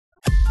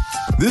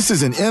This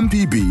is an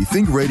MPB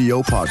Think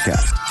Radio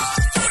podcast.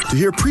 To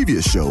hear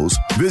previous shows,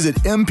 visit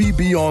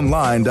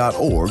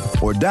mpbonline.org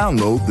or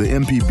download the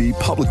MPB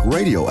Public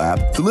Radio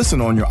app to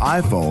listen on your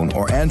iPhone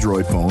or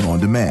Android phone on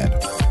demand.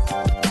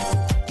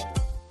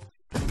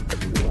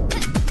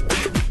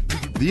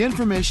 The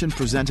information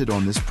presented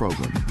on this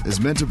program is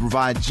meant to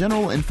provide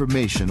general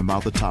information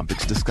about the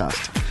topics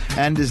discussed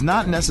and is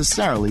not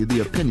necessarily the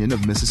opinion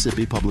of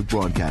Mississippi Public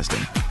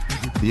Broadcasting.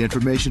 The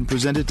information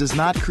presented does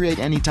not create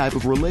any type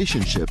of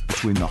relationship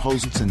between the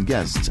hosts and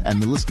guests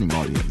and the listening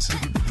audience.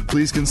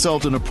 Please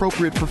consult an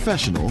appropriate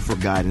professional for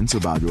guidance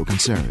about your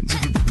concerns.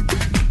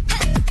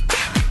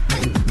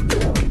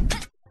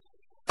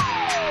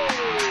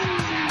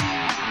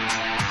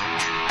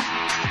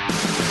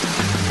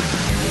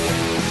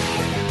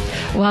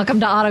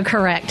 Welcome to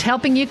AutoCorrect,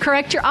 helping you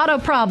correct your auto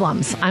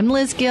problems. I'm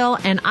Liz Gill,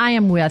 and I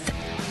am with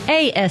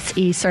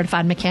ASE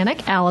certified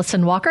mechanic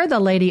Allison Walker,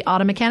 the lady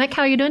auto mechanic.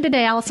 How are you doing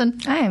today, Allison?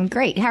 I am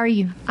great. How are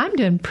you? I'm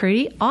doing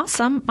pretty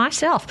awesome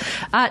myself.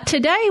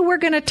 Today we're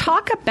going to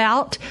talk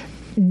about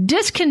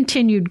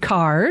discontinued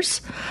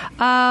cars,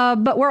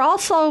 but we're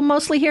also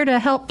mostly here to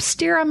help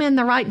steer them in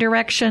the right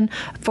direction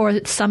for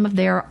some of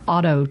their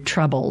auto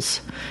troubles.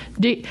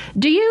 Do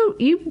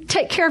you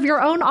take care of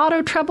your own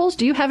auto troubles?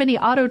 Do you have any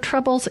auto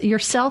troubles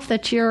yourself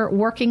that you're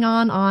working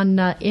on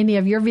any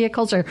of your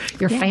vehicles or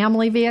your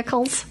family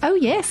vehicles? Oh,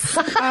 yes.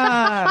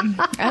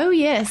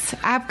 Yes.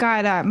 I've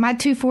got my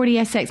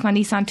 240SX, my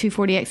Nissan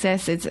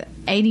 240XS. It's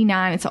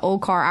 89. It's an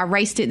old car. I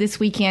raced it this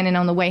weekend, and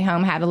on the way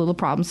home had a little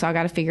problem, so I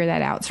got to figure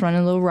that out. It's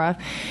running a little rough.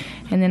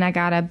 And then I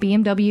got a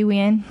BMW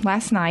in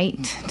last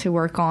night to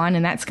work on,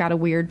 and that's got a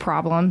weird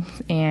problem.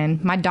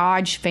 And my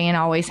Dodge fan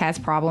always has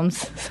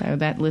problems, so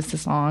that list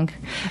is long.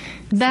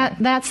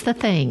 That's the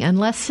thing.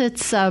 Unless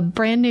it's a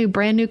brand new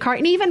car,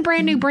 and even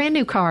brand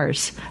new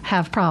cars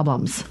have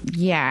problems.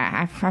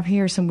 Yeah, I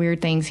hear some weird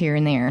things here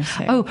and there.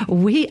 So.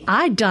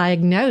 I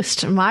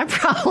diagnosed my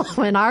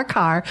problem in our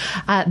car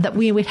that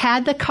we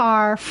had the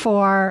car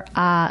for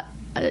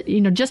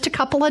just a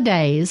couple of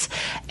days,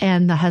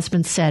 and the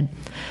husband said,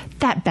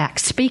 that back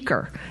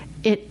speaker,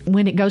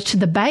 when it goes to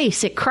the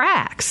bass, it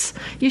cracks.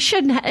 You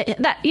shouldn't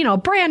a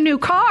brand new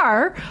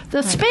car,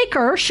 the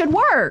speaker should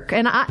work.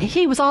 And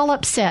he was all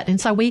upset.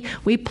 And so we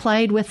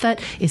played with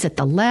it. Is it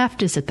the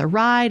left? Is it the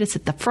right? Is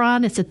it the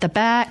front? Is it the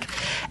back?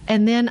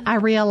 And then I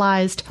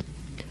realized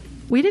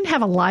we didn't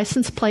have a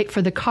license plate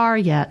for the car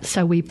yet.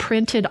 So we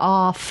printed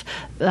off,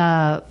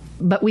 but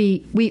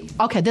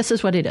this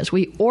is what it is.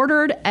 We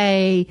ordered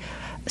a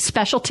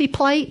specialty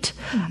plate.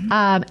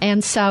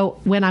 And so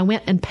when I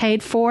went and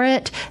paid for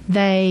it,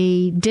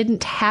 they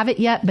didn't have it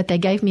yet, but they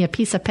gave me a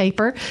piece of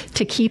paper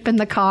to keep in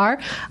the car.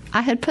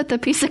 I had put the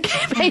piece of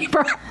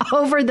paper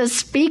over the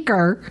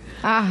speaker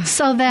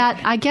so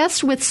that I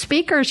guess with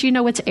speakers,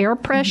 it's air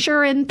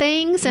pressure and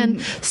things. And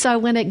so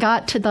when it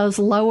got to those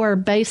lower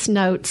bass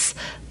notes,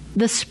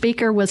 the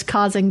speaker was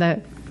causing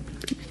the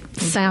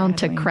sound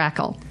to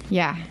crackle.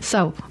 Yeah.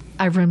 So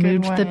I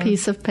removed the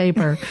piece of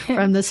paper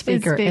from the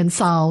speaker and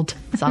solved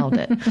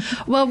it.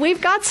 Well, we've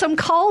got some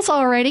calls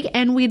already,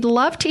 and we'd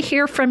love to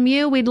hear from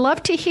you. We'd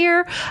love to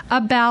hear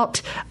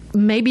about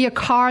maybe a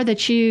car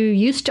that you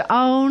used to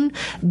own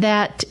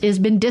that has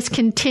been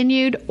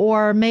discontinued,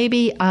 or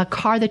maybe a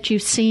car that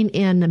you've seen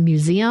in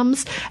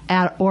museums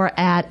or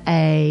at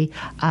a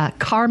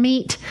car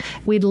meet.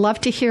 We'd love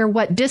to hear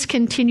what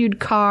discontinued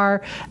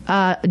car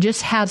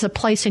just has a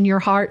place in your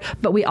heart,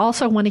 but we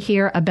also want to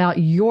hear about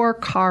your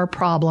car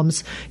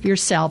problems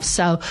yourself.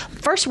 So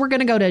first, we're going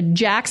to go to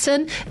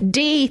Jackson.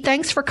 Dee,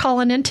 thanks for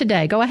calling in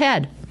today. Go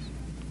ahead.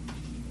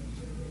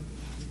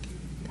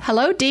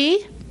 Hello,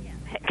 Dee.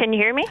 Can you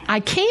hear me? I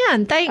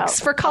can. Thanks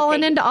for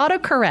calling into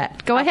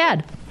AutoCorrect. Go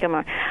ahead. Come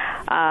on.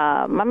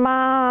 My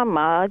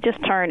mom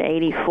just turned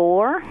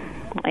 84,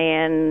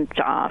 and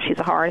she's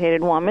a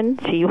hard-headed woman.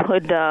 She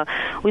would,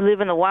 we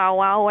live in the wild,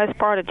 wild west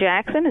part of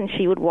Jackson, and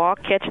she would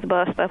walk, catch the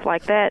bus, stuff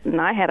like that.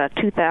 And I had a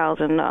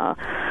 2000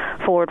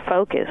 Ford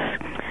Focus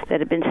that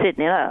had been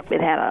sitting up.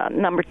 It had a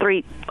number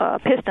 3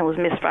 piston was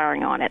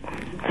misfiring on it.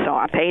 So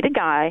I paid a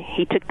guy.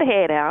 He took the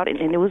head out,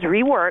 and it was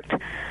reworked,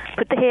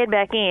 put the head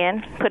back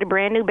in, put a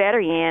brand new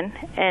battery in,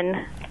 and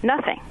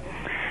nothing.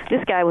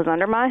 This guy was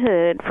under my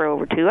hood for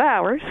over 2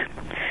 hours.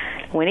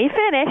 When he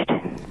finished,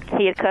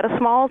 he had cut a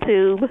small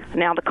tube.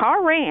 Now the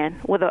car ran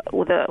with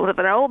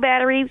an old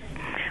battery.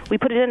 We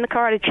put it in the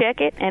car to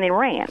check it, and it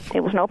ran. It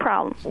was no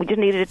problem. We just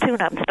needed a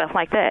tune-up and stuff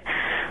like that.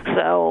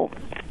 So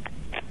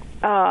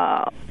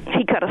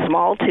he cut a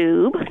small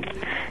tube.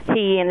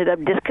 He ended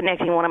up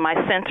disconnecting one of my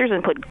sensors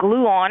and put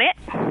glue on it.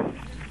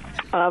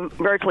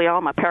 Virtually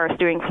all my power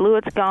steering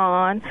fluid's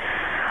gone.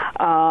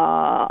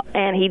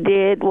 And he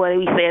did what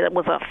he said it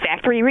was a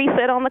factory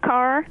reset on the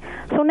car.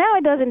 So now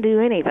it doesn't do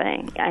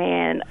anything.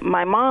 And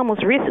my mom was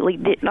recently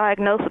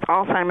diagnosed with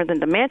Alzheimer's and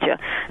dementia,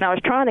 and I was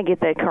trying to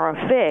get that car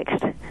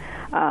fixed,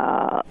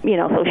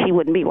 so she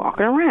wouldn't be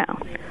walking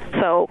around.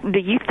 So do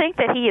you think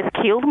that he has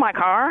killed my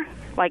car?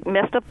 Like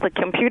messed up the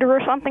computer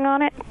or something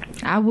on it?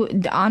 I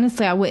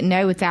wouldn't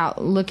know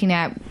without looking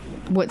at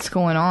what's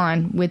going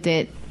on with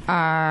it.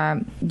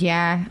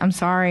 Yeah, I'm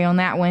sorry on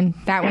that one.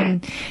 That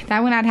one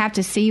I'd have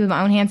to see with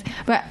my own hands,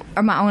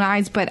 or my own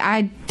eyes. But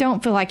I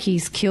don't feel like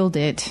he's killed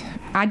it.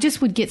 I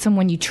just would get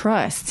someone you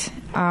trust.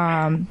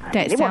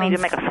 It won't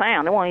even make a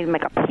sound. It won't even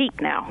make a peep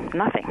now.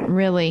 Nothing.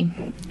 Really?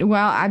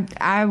 Well,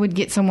 I would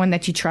get someone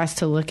that you trust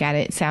to look at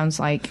it. It sounds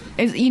like,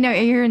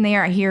 here and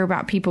there I hear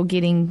about people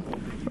getting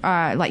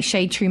like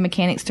shade tree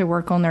mechanics to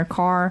work on their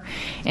car,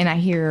 and I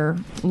hear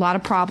a lot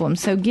of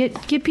problems. So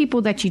get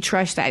people that you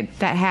trust that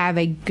have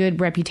a good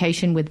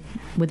reputation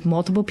with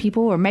multiple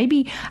people, or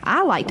maybe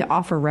I like to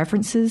offer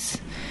references.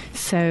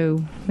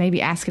 So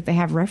maybe ask if they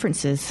have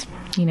references.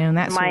 And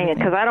that sort of thing.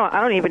 Because I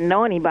don't even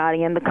know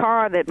anybody. And the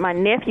car that my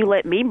nephew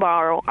let me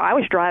borrow, I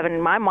was driving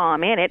my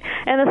mom in it,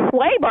 and the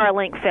sway bar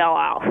link fell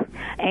off.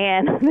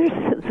 And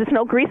there's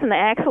no grease in the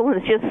axle, and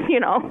it's just,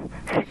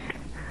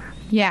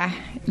 Yeah.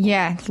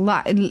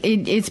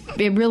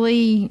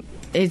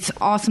 It's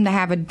awesome to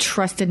have a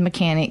trusted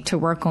mechanic to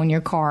work on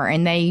your car,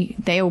 and they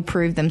will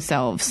prove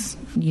themselves.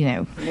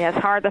 Yeah, it's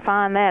hard to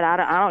find that.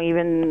 I don't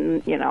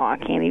even, I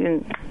can't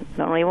even.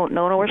 Don't even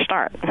know where to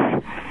start.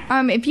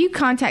 If you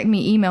contact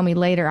me, email me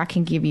later, I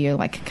can give you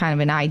like kind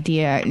of an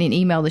idea and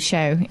email the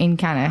show and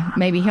kind of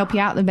maybe help you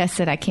out the best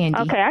that I can.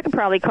 Okay, I can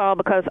probably call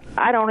because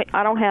I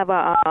don't have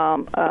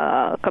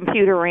a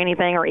computer or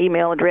anything or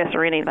email address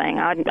or anything.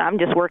 I'm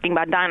just working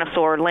by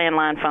dinosaur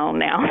landline phone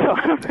now.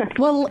 So.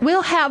 Well,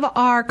 we'll have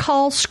our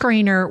call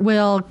screener.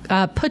 We'll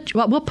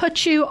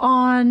put you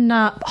on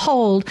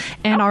hold,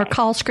 and our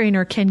call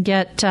screener can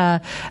get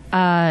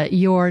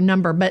your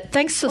number. But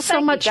thanks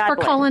so much for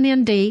calling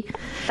in, Dee.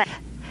 Thanks.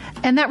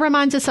 And that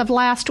reminds us of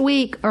last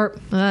week, or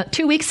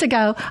 2 weeks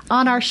ago,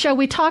 on our show,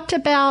 we talked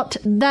about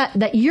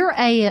that you're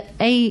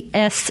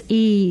ASE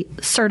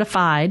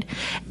certified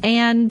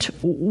and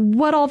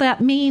what all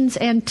that means,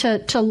 and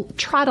to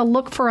try to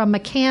look for a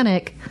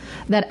mechanic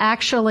that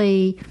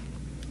actually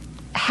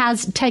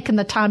has taken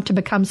the time to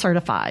become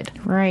certified.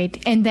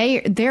 Right. And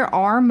there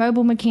are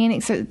mobile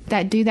mechanics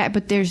that do that,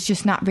 but there's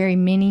just not very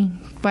many.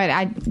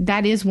 But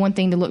that is one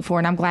thing to look for,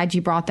 and I'm glad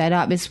you brought that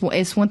up.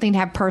 It's one thing to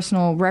have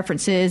personal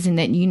references, and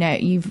that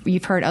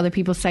you've heard other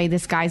people say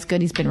this guy's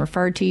good, he's been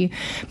referred to you,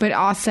 but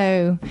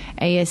also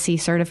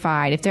ASE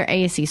certified. If they're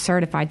ASE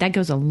certified, that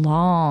goes a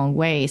long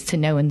ways to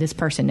knowing this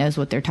person knows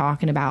what they're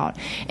talking about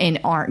and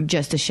aren't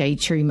just a shade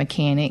tree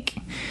mechanic.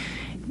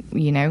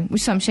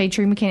 Some shade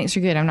tree mechanics are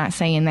good. I'm not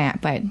saying that,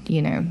 but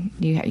you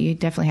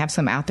definitely have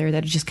some out there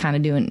that are just kind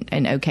of doing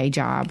an okay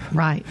job.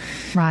 Right.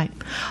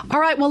 All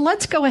right. Well,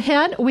 let's go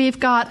ahead. We've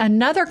got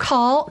another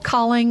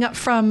calling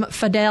from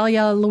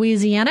Fidelia,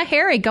 Louisiana.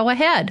 Harry, go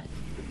ahead.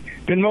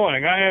 Good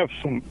morning. I have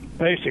some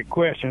basic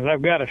questions.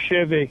 I've got a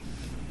Chevy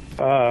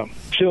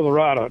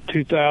Silverado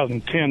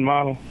 2010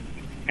 model,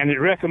 and it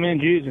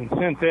recommends using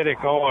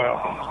synthetic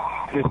oil.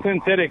 The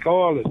synthetic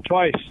oil is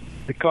twice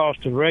the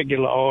cost of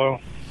regular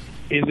oil.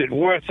 Is it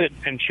worth it,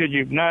 and should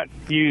you not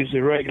use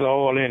the regular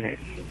oil in it?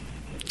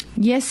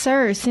 Yes,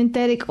 sir.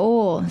 Synthetic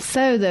oil.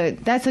 So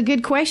that's a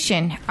good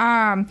question.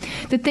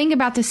 The thing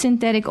about the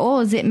synthetic oil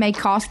is it may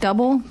cost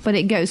double, but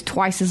it goes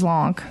twice as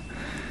long.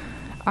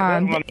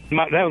 That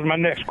was my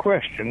next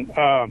question.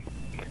 The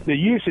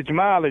usage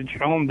mileage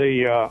on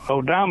the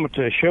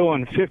odometer is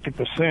showing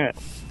 50%,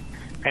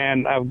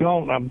 and I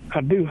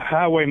do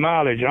highway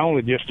mileage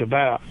only just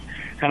about,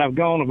 and I've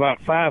gone about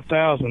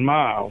 5,000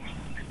 miles.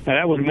 Now,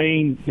 that would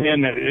mean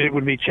then that it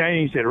would be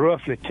changed at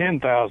roughly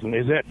 10,000.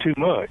 Is that too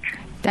much?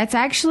 That's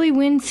actually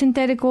when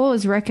synthetic oil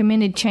is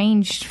recommended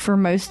changed for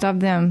most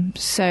of them.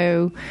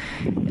 So,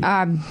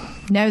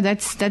 no,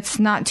 that's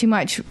not too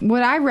much.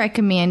 What I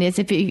recommend is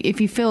if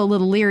you feel a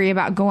little leery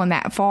about going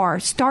that far,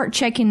 start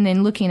checking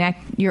and looking at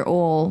your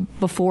oil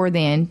before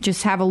then.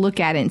 Just have a look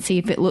at it and see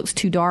if it looks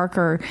too dark,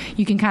 or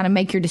you can kind of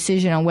make your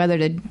decision on whether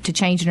to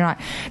change it or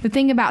not. The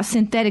thing about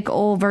synthetic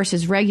oil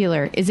versus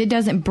regular is it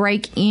doesn't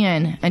break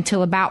in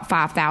until about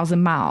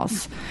 5,000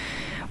 miles.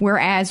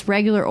 Whereas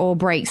regular oil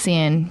breaks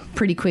in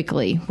pretty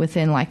quickly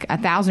within like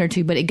 1,000 or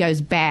two, but it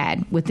goes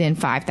bad within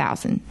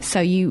 5,000.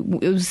 So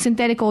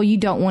synthetic oil, you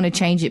don't want to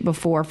change it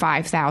before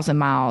 5,000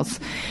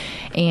 miles,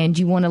 and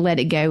you want to let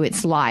it go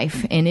its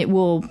life, and it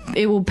will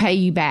pay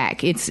you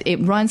back. It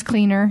runs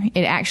cleaner.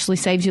 It actually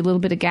saves you a little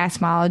bit of gas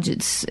mileage.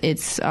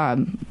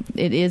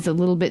 It is a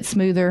little bit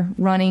smoother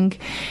running,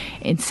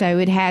 and so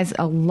it has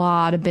a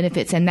lot of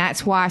benefits, and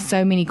that's why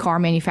so many car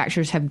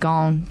manufacturers have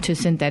gone to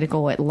synthetic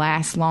oil. It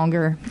lasts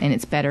longer, and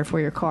it's better for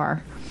your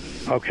car.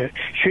 Okay.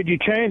 Should you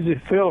change the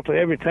filter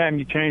every time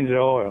you change the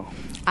oil?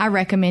 I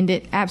recommend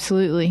it,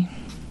 absolutely.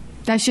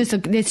 That's just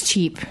it's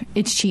cheap.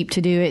 It's cheap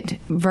to do it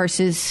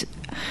versus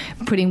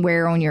putting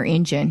wear on your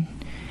engine.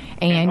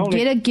 And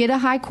get a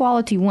high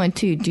quality one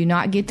too. Do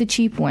not get the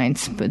cheap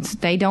ones, but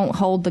they don't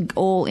hold the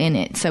oil in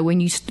it. So when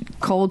you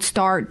cold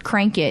start,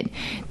 crank it,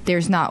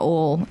 there's not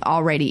oil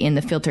already in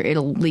the filter.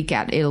 It'll leak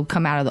out. It'll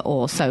come out of the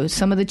oil. So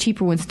some of the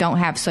cheaper ones don't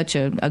have such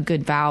a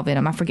good valve in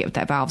them. I forget what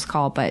that valve's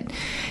called, but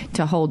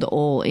to hold the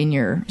oil in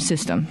your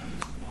system.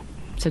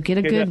 So get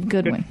a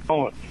good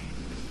one.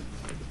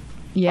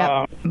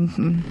 Yeah.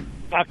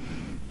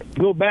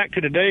 go back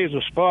to the days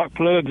of spark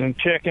plugs and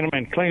checking them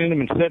and cleaning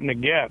them and setting the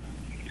gap.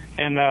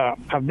 And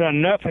I've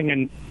done nothing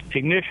in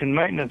ignition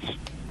maintenance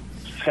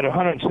at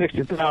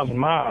 160,000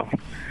 miles.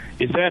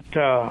 Is that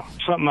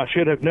something I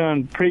should have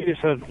done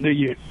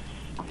previously?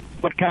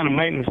 What kind of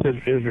maintenance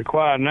is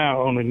required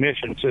now on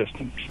ignition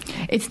systems?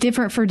 It's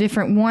different for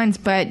different ones,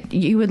 but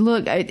you would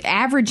look,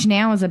 average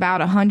now is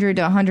about 100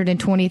 to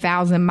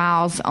 120,000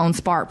 miles on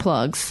spark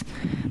plugs.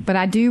 But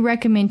I do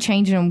recommend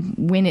changing them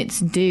when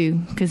it's due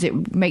because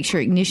it makes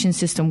your ignition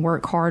system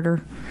work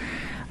harder.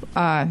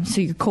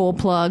 So your coil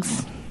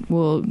plugs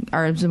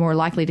are more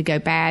likely to go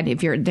bad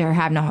if they're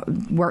having to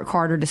work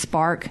harder to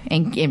spark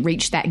and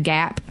reach that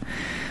gap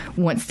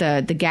once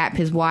the gap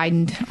has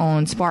widened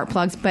on spark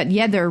plugs. But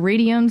yeah, the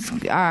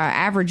iridiums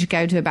average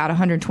go to about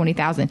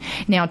 120,000.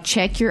 Now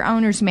check your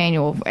owner's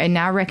manual, and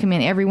I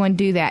recommend everyone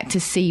do that to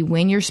see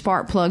when your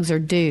spark plugs are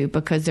due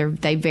because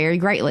they vary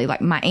greatly.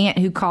 Like my aunt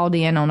who called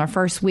in on our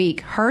first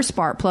week, her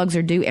spark plugs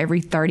are due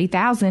every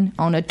 30,000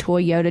 on a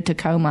Toyota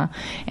Tacoma,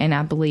 and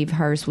I believe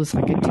hers was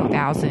like a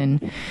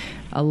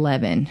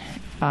 2011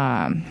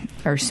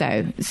 or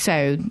so.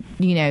 So,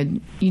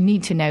 you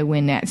need to know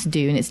when that's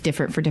due, and it's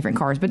different for different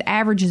cars. But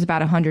average is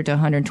about 100 to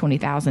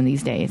 120,000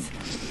 these days.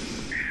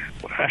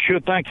 I sure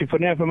thank you for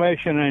the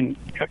information, and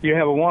you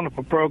have a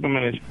wonderful program,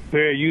 and it's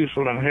very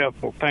useful and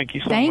helpful. Thank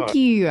you so much. Thank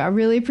you. I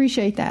really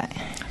appreciate that.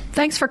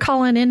 Thanks for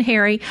calling in,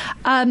 Harry.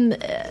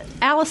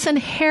 Allison,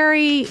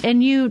 Harry,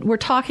 and you were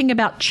talking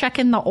about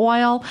checking the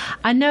oil.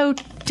 I know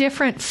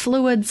different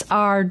fluids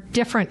are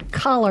different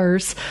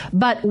colors,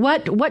 but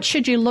what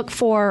should you look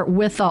for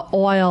with the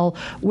oil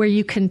where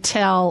you can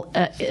tell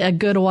a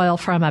good oil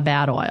from a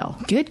bad oil?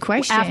 Good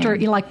question. After,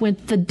 like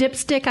with the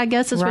dipstick, I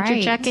guess is what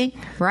you're checking?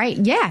 Right.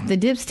 Yeah, the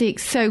dipstick.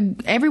 So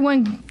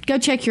everyone go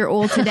check your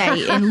oil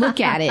today and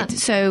look at it.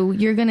 So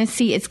you're going to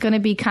see it's going to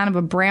be kind of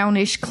a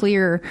brownish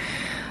clear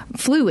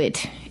fluid,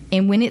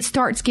 and when it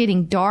starts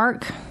getting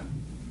dark,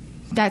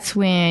 that's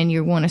when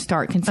you want to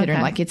start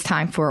considering like it's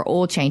time for an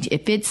oil change.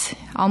 If it's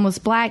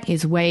almost black,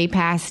 it's way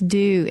past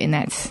due, and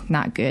that's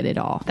not good at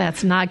all.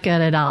 That's not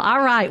good at all.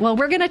 All right, well,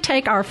 we're going to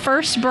take our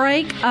first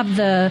break of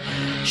the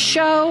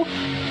show.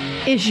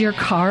 Is your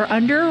car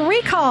under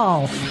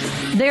recall?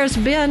 There's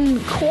been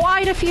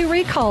quite a few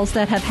recalls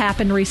that have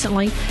happened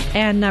recently,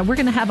 and we're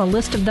going to have a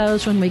list of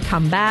those when we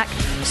come back.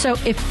 So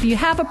if you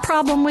have a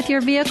problem with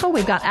your vehicle,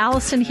 we've got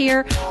Allison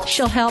here.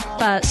 She'll help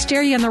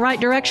steer you in the right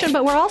direction,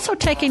 but we're also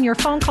taking your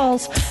phone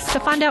calls to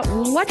find out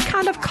what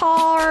kind of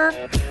car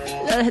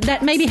that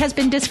maybe has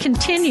been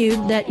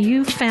discontinued that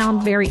you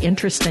found very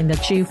interesting,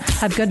 that you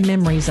have good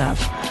memories of.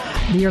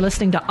 You're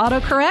listening to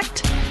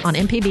AutoCorrect on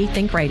MPB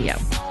Think Radio.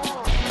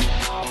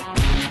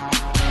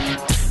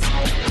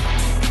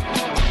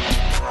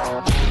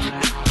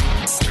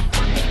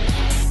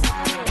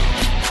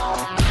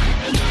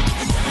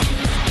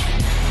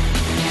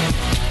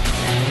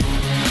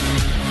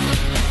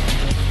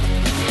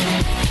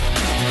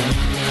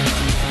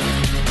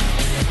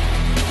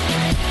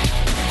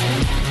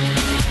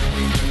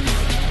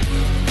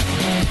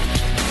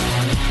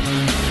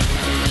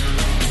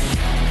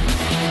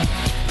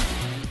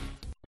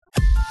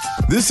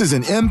 This is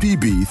an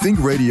MPB Think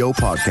Radio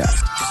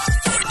podcast.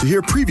 To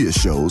hear previous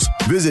shows,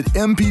 visit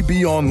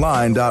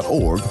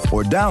mpbonline.org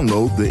or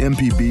download the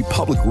MPB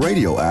Public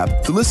Radio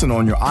app to listen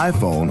on your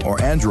iPhone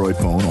or Android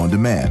phone on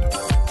demand.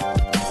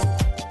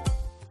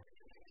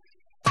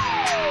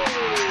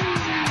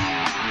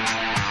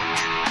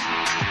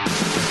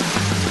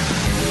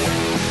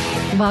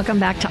 Welcome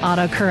back to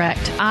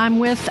AutoCorrect. I'm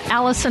with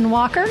Allison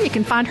Walker. You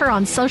can find her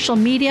on social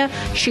media.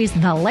 She's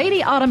the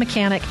Lady Auto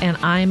Mechanic, and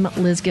I'm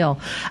Liz Gill.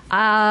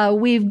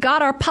 We've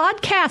got our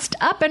podcast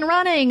up and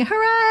running.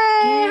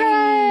 Hooray!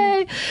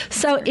 Hooray!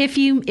 So if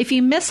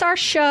you miss our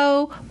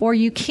show or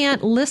you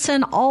can't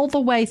listen all the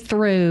way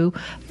through,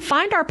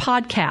 find our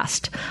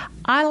podcast.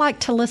 I like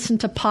to listen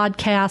to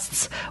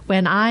podcasts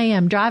when I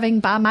am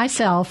driving by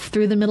myself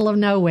through the middle of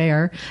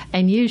nowhere,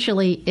 and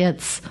usually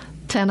it's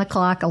 10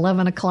 o'clock,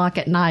 11 o'clock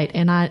at night,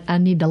 and I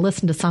need to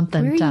listen to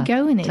something. Where are you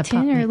going at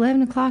 10 or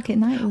 11 o'clock at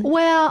night?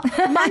 Well,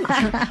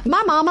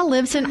 my mama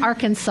lives in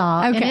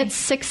Arkansas, and it's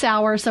 6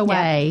 hours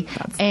away,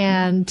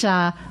 and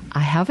I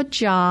have a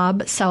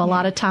job, so a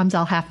lot of times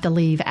I'll have to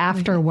leave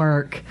after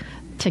work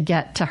to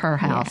get to her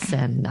house,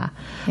 and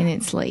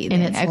it's late.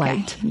 And it's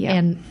late.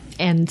 Yeah.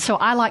 And so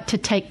I like to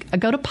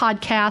go to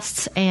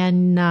podcasts,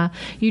 and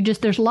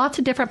there's lots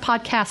of different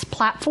podcast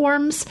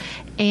platforms,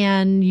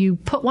 and you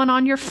put one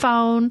on your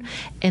phone,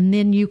 and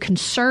then you can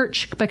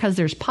search because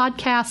there's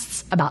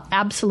podcasts about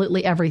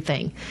absolutely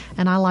everything.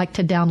 And I like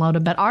to download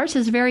them, but ours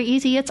is very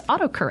easy. It's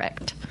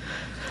AutoCorrect.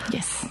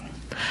 Yes.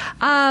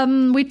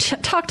 We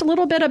talked a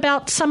little bit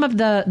about some of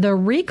the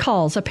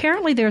recalls.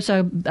 Apparently, there's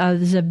a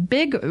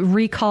big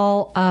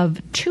recall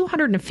of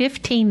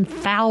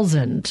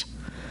 215,000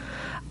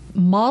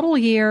 model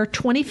year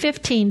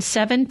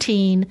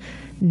 2015-17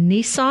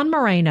 Nissan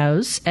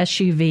Muranos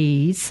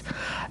SUVs,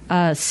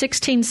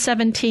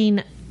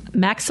 16-17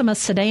 Maxima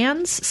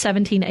sedans,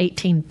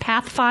 1718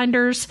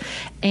 Pathfinders,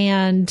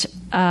 and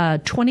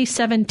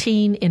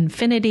 2017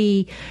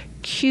 Infiniti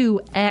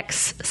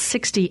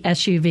QX60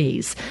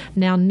 SUVs.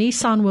 Now,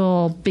 Nissan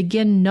will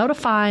begin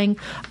notifying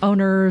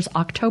owners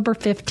October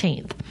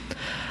 15th.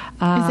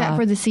 Is that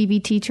for the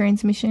CVT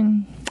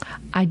transmission?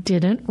 I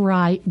didn't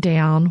write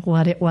down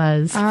what it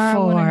was for. I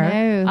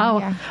wanna know. Oh,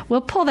 Yeah.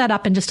 We'll pull that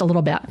up in just a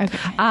little bit. Okay.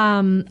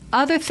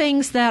 Other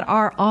things that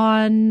are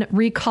on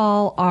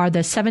recall are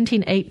the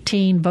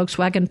 1718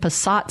 Volkswagen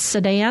Passat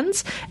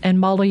sedans and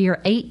model year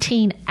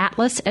 18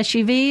 Atlas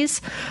SUVs,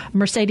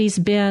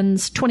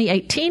 Mercedes-Benz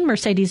 2018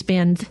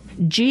 Mercedes-Benz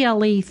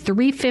GLE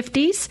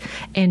 350s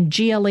and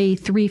GLE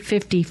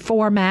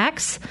 354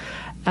 Max.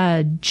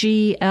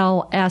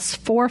 GLS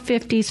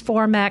 450s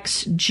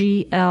 4MAX,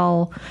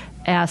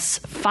 GLS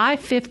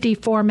 550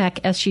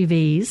 4MAX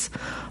SUVs,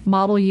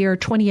 model year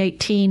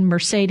 2018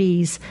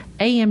 Mercedes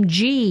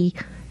AMG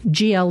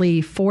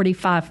GLE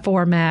 45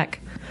 4MAX,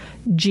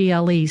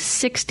 GLE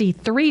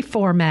 63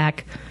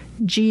 4MAX,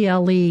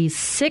 GLE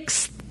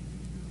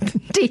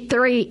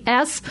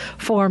 63S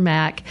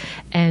 4MAX,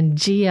 and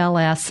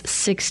GLS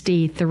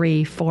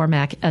 63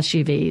 4MAX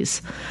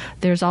SUVs.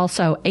 There's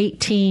also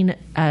 18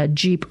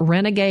 Jeep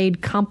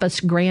Renegade,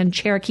 Compass, Grand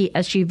Cherokee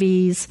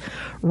SUVs,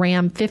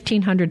 Ram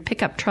 1500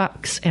 pickup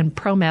trucks and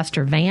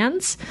ProMaster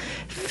vans,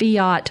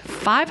 Fiat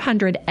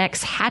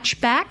 500X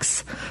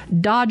hatchbacks,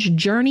 Dodge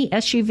Journey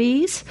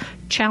SUVs,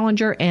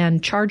 Challenger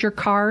and Charger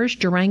cars,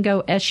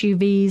 Durango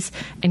SUVs,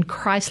 and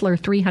Chrysler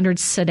 300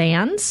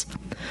 sedans.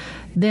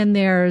 Then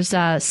there's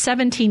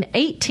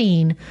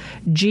 1718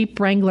 Jeep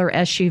Wrangler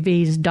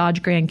SUVs,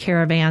 Dodge Grand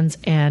Caravans,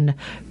 and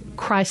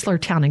Chrysler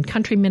Town and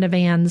Country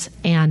minivans,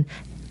 and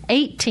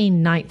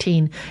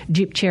 1819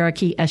 Jeep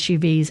Cherokee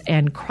SUVs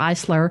and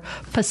Chrysler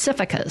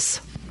Pacificas.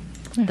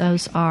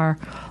 Those are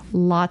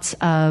lots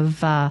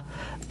of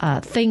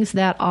things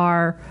that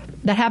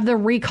have the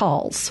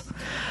recalls.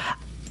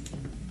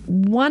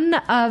 One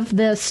of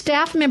the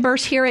staff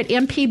members here at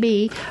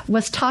MPB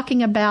was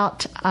talking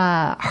about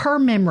her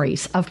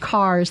memories of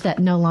cars that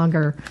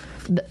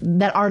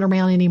that aren't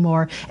around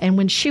anymore. And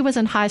when she was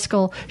in high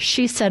school,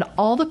 she said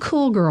all the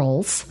cool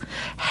girls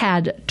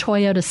had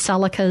Toyota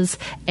Celicas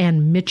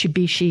and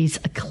Mitsubishi's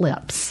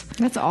Eclipse.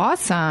 That's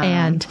awesome.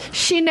 And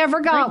she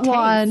never got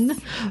one,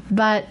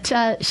 but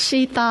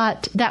she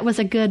thought that was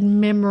a good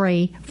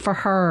memory for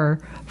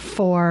her.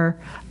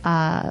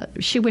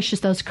 She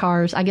wishes those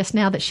cars, I guess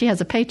now that she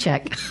has a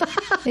paycheck.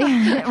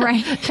 Yeah,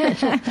 right.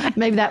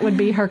 Maybe that would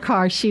be her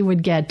car she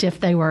would get if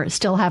they were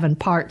still having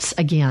parts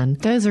again.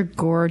 Those are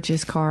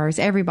gorgeous cars.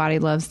 Everybody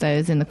loves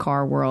those in the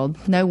car world.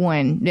 No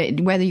one,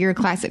 whether you're a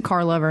classic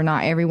car lover or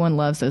not, everyone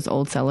loves those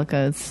old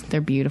Celicas. They're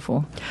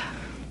beautiful.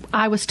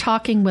 I was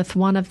talking with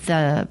one of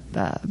the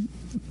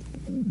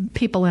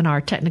people in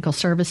our technical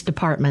service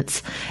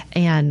departments,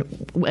 and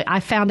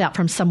I found out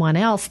from someone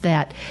else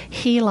that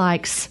he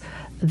likes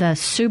the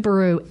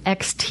Subaru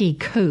XT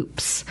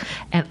Coupes,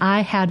 and I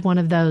had one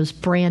of those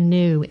brand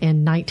new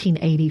in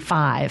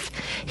 1985.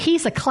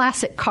 He's a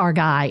classic car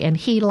guy, and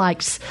he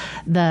likes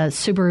the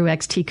Subaru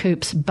XT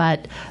Coupes,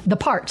 but the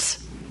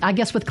parts, I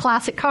guess with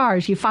classic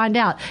cars, you find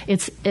out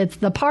it's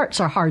the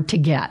parts are hard to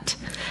get.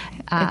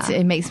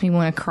 It makes me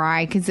want to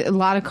cry because a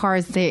lot of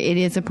cars, it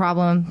is a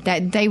problem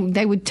that they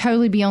would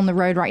totally be on the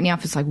road right now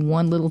if it's like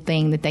one little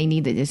thing that they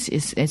need that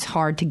is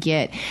hard to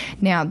get.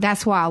 Now,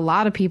 that's why a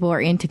lot of people are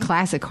into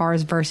classic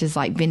cars versus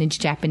like vintage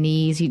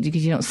Japanese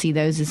because you don't see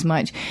those as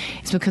much.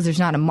 It's because there's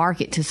not a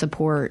market to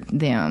support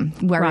them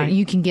where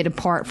you can get a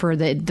part for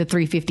the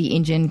 350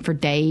 engine for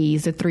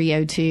days, the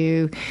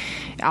 302,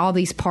 all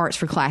these parts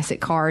for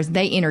classic cars.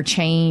 They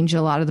interchange.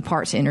 A lot of the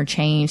parts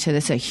interchange. So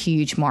that's a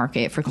huge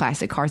market for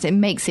classic cars. It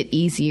makes it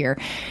easier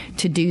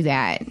to do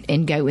that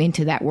and go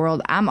into that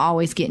world. I'm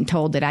always getting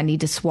told that I need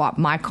to swap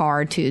my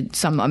car to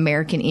some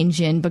American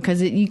engine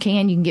because you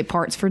can get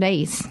parts for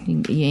days,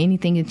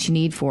 anything that you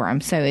need for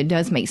them. So it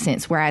does make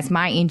sense. Whereas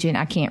my engine,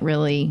 I can't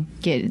really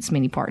get as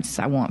many parts as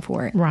I want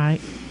for it.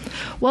 Right.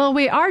 Well,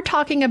 we are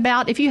talking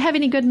about if you have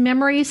any good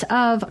memories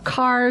of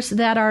cars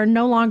that are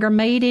no longer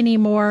made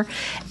anymore,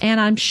 and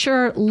I'm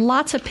sure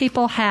lots of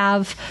people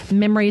have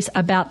memories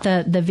about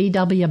the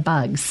VW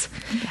Bugs.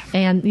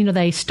 And,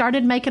 they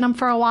started making them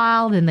for a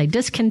while, then they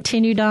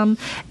discontinued them,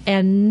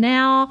 and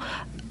now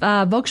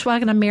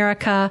Volkswagen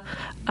America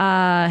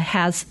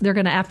they're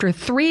going to, after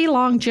 3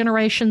 long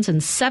generations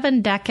and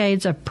 7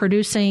 decades of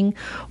producing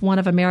one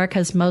of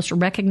America's most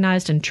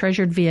recognized and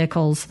treasured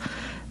vehicles,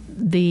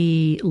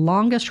 the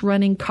longest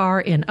running car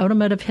in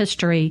automotive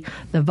history,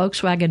 the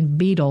Volkswagen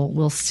Beetle,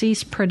 will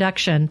cease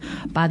production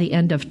by the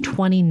end of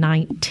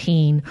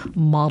 2019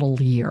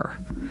 model year.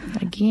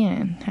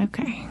 Again,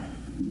 okay.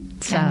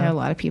 So, I know a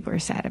lot of people are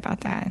sad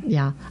about that.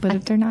 Yeah. But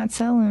if they're not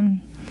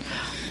selling,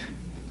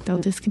 they'll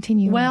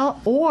discontinue. Well,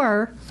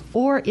 or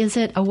is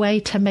it a way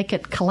to make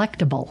it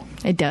collectible?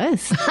 It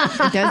does.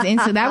 It does.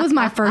 And so that was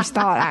my first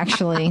thought,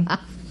 actually. Oh,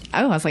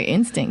 I was like,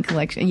 instant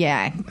collection.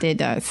 Yeah, it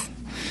does.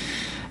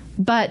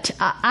 But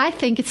I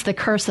think it's the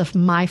curse of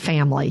my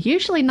family.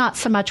 Usually not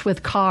so much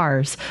with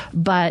cars,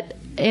 but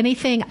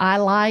anything I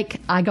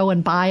like, I go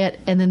and buy it,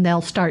 and then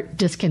they'll start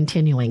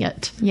discontinuing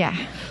it. Yeah.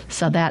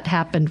 So that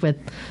happened with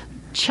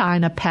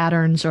China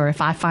patterns, or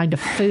if I find a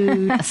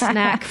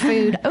snack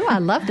food. Oh, I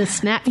love this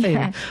snack food.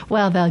 Yeah.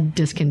 Well, they'll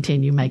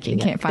discontinue making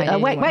it. Can't find it.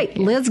 Wait.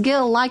 Yeah. Liz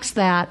Gill likes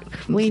that.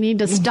 We need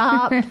to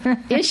stop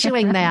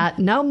issuing that.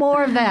 No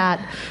more of that,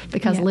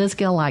 because Liz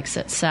Gill likes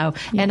it. So,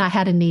 and I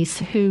had a niece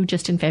who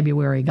just in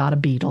February got a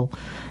Beetle.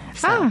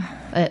 So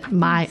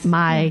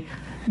my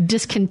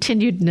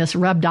discontinuedness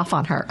rubbed off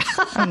on her.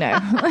 Oh no.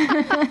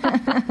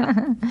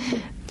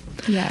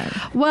 Yeah.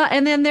 Well,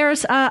 and then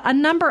there's a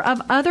number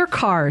of other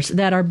cars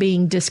that are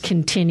being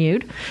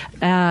discontinued.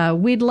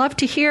 We'd love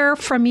to hear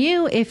from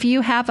you if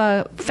you have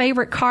a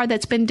favorite car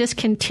that's been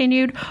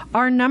discontinued.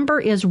 Our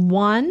number is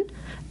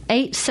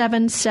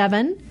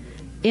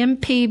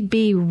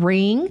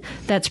 1-877-MPB-RING.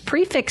 That's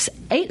prefix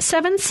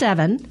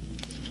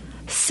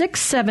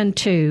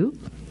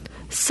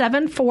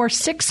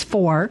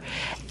 877-672-7464,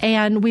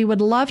 and we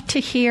would love to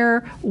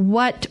hear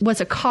what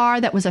was a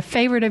car that was a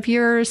favorite of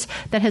yours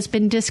that has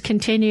been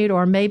discontinued,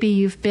 or maybe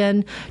you've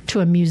been to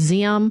a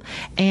museum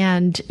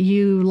and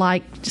you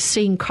like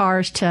seeing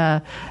cars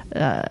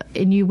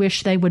and you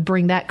wish they would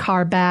bring that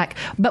car back.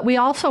 But we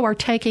also are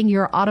taking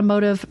your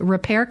automotive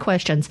repair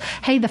questions.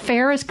 Hey, the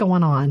fair is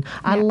going on.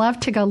 I love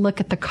to go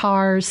look at the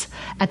cars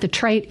at the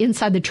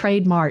inside the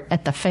Trade Mart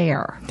at the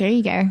fair. There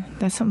you go.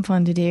 That's something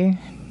fun to do.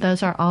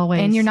 Those are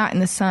always... And you're not in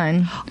the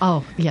sun.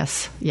 Oh,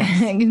 yes.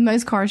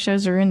 Most car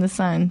shows are in the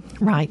sun.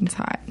 Right. It's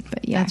hot.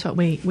 But yeah. That's what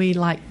we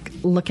like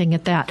looking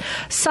at that.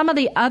 Some of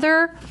the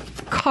other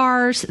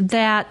cars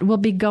that will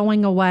be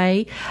going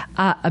away,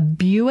 a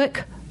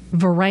Buick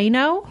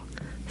Verano.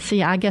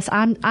 See, I guess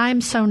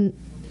I'm so...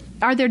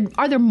 Are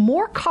there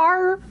more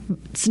cars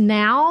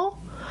now?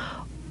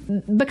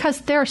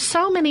 Because there are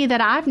so many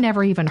that I've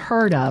never even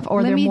heard of,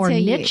 or there are more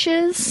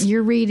niches.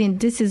 You're reading,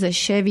 this is a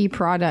Chevy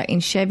product,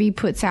 and Chevy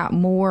puts out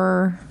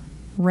more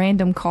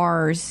random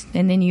cars,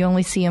 and then you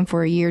only see them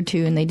for a year or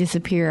two, and they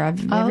disappear.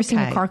 I've never seen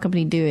a car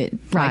company do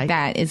it like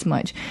that as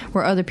much,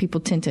 where other people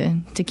tend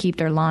to keep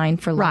their line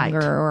for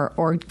longer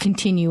or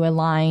continue a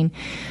line.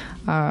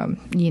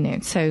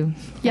 So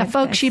yeah,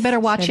 folks, you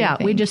better watch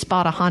out. We just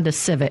bought a Honda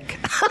Civic.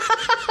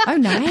 Oh,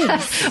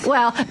 nice.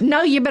 Well,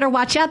 no, you better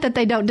watch out that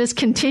they don't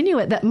discontinue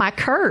it. That my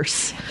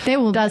curse. They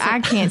will. I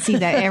can't see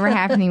that ever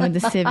happening with the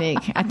Civic.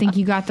 I think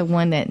you got the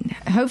one that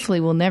hopefully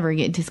will never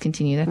get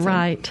discontinued.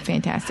 That's a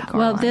fantastic car.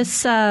 Well, line.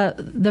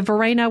 The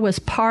Verano was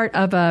part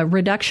of a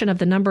reduction of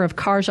the number of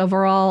cars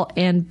overall,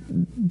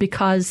 and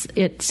because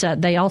it's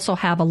they also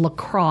have a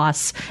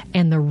LaCrosse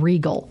and the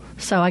Regal.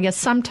 So I guess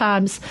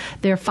sometimes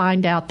they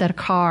find out that a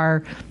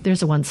car,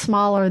 there's one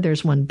smaller,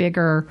 there's one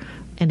bigger,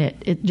 and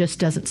it just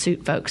doesn't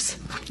suit folks.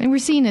 And we're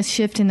seeing a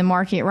shift in the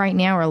market right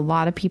now where a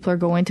lot of people are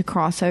going to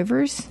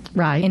crossovers.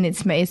 Right. And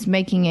it's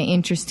making an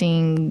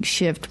interesting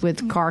shift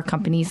with car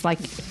companies,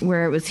 like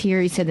where it was here.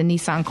 He said the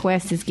Nissan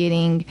Quest is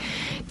getting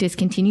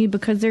discontinued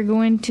because they're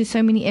going to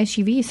so many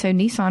SUVs. So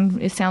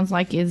Nissan, it sounds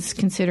like, is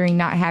considering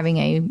not having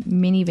a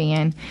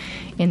minivan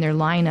in their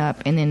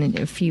lineup, and then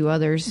a few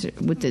others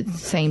with the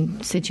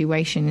same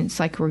situation. It's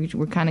like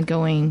we're kind of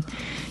going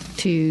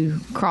to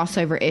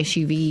crossover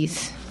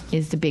SUVs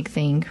is the big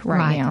thing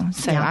right now.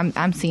 So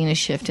I'm seeing a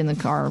shift in the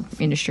car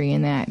industry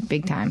in that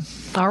big time.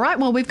 All right.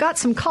 Well, we've got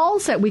some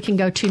calls that we can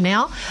go to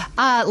now.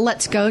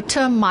 Let's go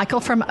to Michael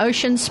from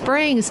Ocean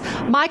Springs.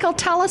 Michael,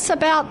 tell us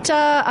about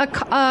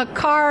a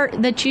car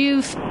that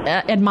you've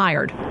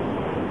admired.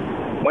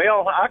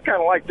 Well, I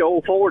kind of like the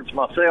old Fords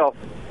myself,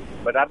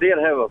 but I did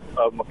have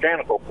a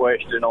mechanical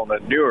question on the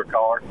newer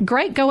car.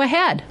 Great. Go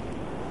ahead.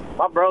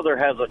 My brother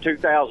has a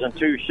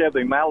 2002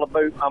 Chevy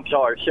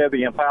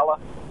Impala.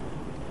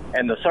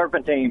 And the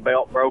serpentine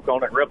belt broke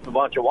on it and ripped a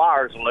bunch of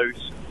wires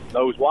loose.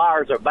 Those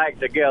wires are back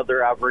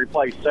together. I've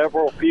replaced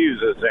several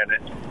fuses in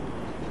it.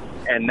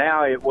 And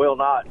now it will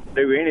not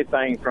do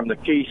anything from the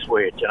key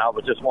switch. And I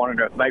was just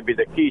wondering if maybe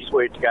the key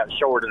switch got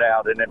shorted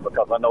out in it,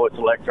 because I know it's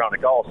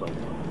electronic also.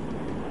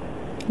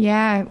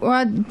 Yeah.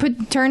 Well,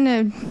 turn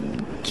the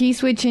key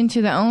switch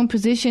into the on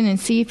position and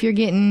see if you're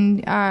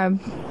getting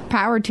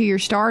power to your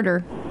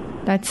starter.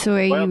 That's the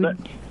way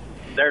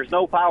there's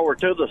no power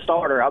to the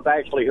starter. I've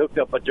actually hooked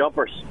up a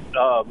jumper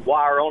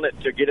wire on it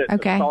to get it to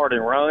start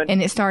and run.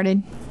 And it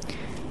started?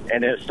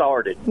 And it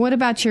started. What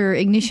about your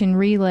ignition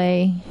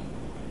relay?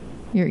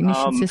 Your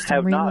ignition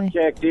system relay? Have not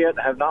checked it,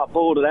 have not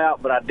pulled it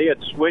out, but I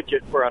did switch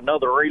it for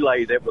another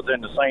relay that was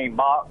in the same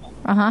box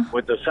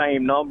with the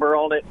same number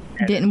on it.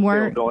 And didn't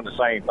work? Still doing the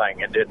same thing.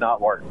 It did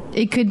not work.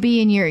 It could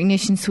be in your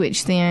ignition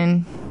switch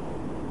then.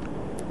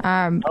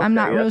 I'm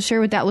not real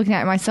sure without looking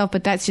at it myself,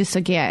 but that's just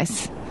a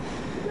guess.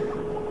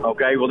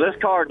 Okay, well, this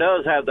car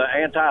does have the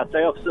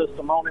anti-theft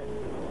system on it,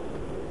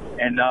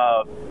 and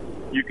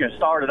you can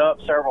start it up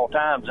several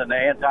times, and the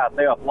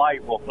anti-theft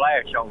light will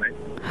flash on it.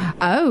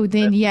 Oh,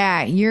 then,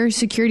 your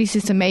security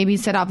system may be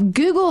set off.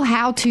 Google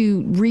how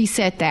to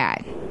reset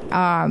that.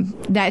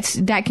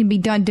 That can be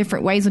done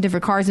different ways on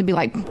different cars. It'd be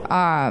like,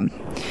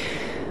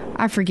 I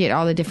I forget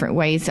all the different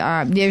ways.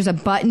 There's a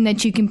button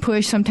that you can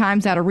push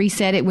sometimes that'll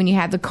reset it when you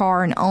have the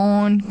car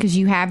on, because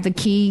you have the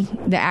key,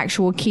 the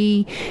actual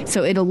key,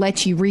 so it'll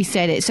let you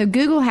reset it. So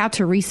Google how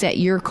to reset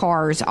your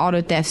car's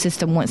auto theft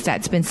system once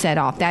that's been set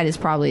off. That is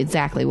probably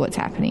exactly what's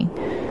happening.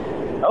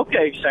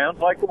 Okay, sounds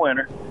like a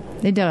winner.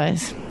 It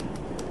does.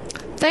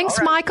 Thanks,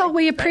 right, Michael.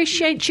 We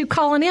appreciate you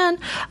calling in.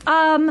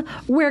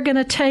 We're going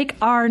to take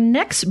our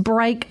next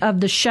break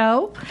of the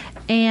show.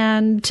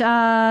 And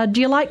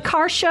do you like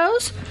car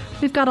shows?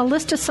 We've got a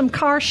list of some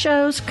car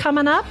shows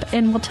coming up,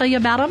 and we'll tell you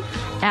about them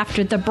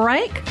after the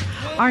break.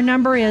 Our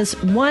number is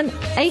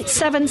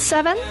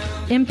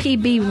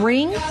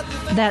 1-877-MPB-RING.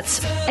 That's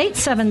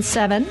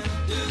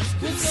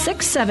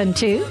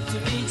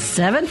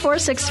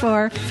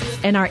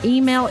 877-672-7464. And our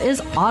email is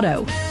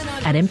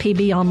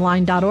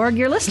auto@mpbonline.org.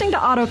 You're listening to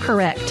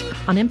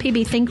AutoCorrect on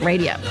MPB Think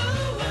Radio.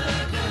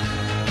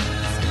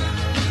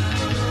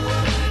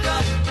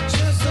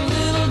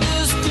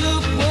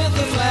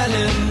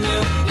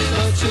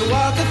 She'll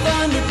walk a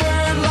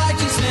thunderbird like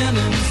she's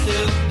standing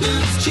still.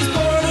 She's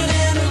boarded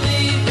in her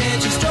lead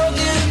and she's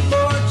stroking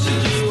forward.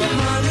 She'll do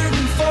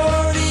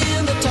 140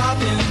 in the top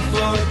end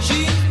floor.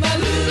 She's my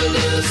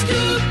little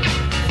scoop.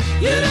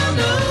 You don't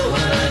know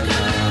what I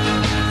got.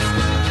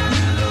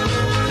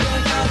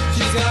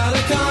 She's got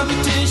a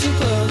competition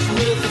clutch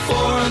with a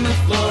 4 on the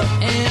floor,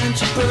 and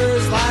she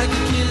purrs like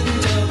a kitten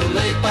till the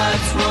lake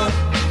pipes roar.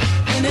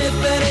 And if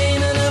that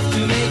ain't enough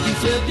to make you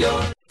flip your...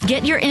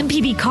 Get your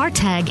MPB car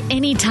tag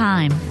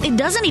anytime. It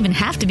doesn't even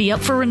have to be up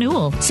for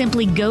renewal.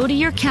 Simply go to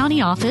your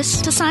county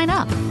office to sign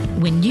up.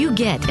 When you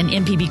get an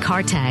MPB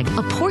car tag,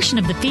 a portion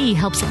of the fee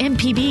helps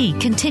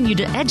MPB continue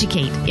to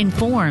educate,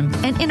 inform,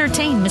 and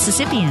entertain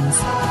Mississippians.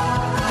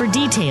 For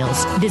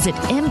details, visit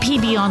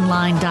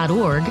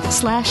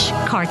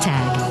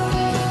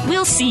mpbonline.org/cartag.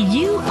 We'll see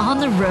you on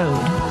the road.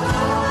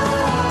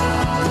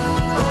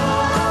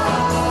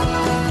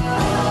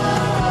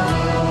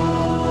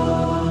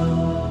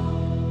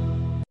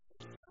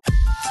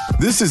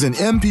 This is an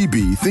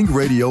MPB Think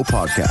Radio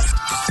podcast.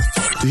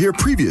 To hear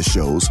previous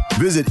shows,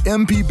 visit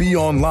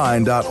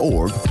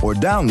mpbonline.org or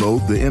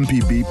download the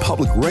MPB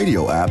Public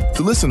Radio app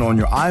to listen on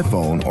your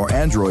iPhone or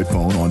Android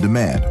phone on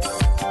demand.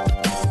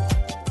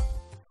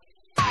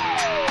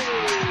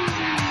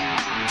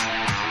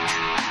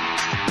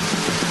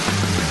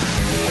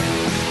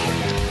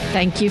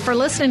 Thank you for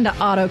listening to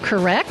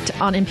AutoCorrect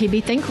on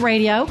MPB Think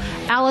Radio.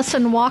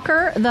 Allison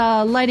Walker,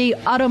 the Lady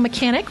Auto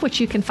Mechanic, which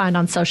you can find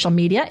on social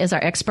media, is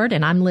our expert,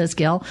 and I'm Liz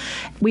Gill.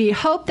 We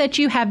hope that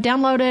you have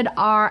downloaded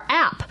our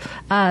app.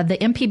 The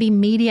MPB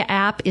Media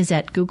app is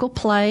at Google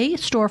Play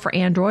Store for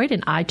Android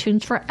and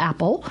iTunes for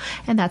Apple,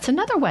 and that's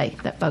another way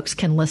that folks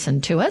can listen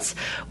to us.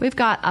 We've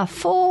got a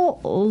full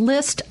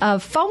list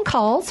of phone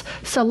calls,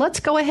 so let's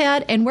go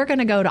ahead, and we're going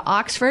to go to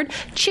Oxford.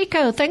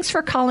 Chico, thanks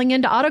for calling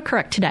into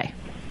AutoCorrect today.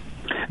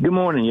 Good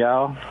morning,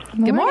 y'all.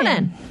 Good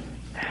morning.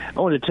 I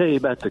want to tell you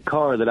about the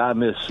car that I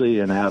miss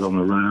seeing out on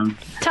the road.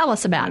 Tell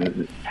us about it.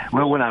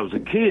 Well, when I was a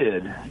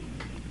kid,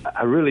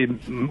 I really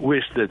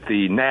wished that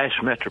the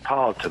Nash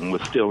Metropolitan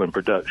was still in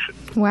production.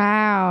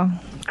 Wow.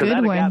 Because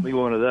that got me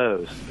one of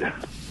those.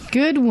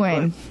 Good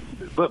one.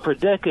 But for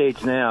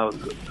decades now,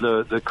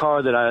 the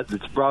car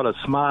that's brought a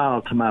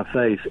smile to my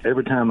face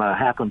every time I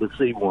happen to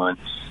see one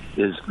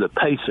is the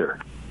Pacer.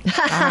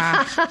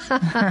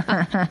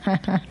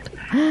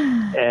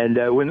 And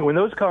when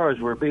those cars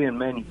were being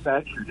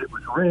manufactured, it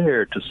was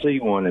rare to see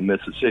one in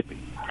Mississippi.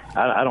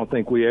 I don't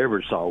think we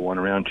ever saw one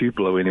around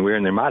Tupelo anywhere,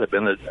 and there might have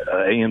been an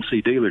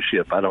AMC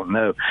dealership. I don't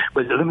know.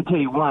 But let me tell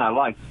you why I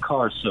like the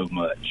car so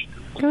much.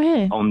 Go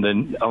ahead. On the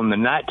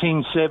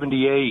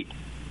 1978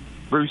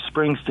 Bruce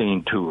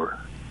Springsteen tour,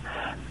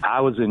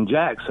 I was in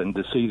Jackson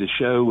to see the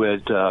show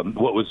at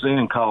what was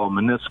then called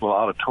Municipal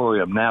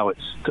Auditorium. Now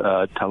it's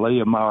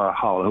Talia Mara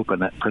Hall. I hope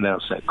I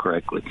pronounced that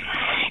correctly.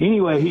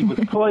 Anyway, he was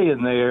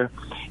playing there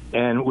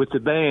and with the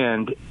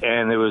band,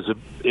 and I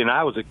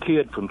was a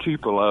kid from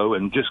Tupelo,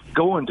 and just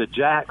going to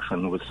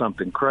Jackson was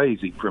something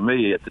crazy for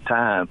me at the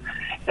time.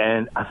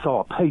 And I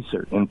saw a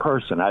Pacer in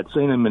person. I'd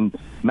seen him in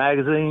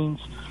magazines,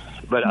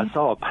 but I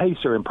saw a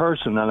Pacer in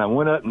person, and I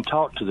went up and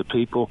talked to the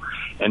people,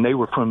 and they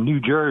were from New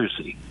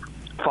Jersey,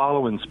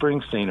 following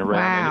Springsteen around.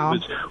 Wow.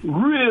 And it was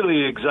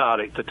really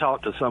exotic to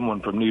talk to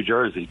someone from New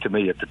Jersey to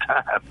me at the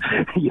time,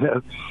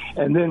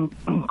 And then,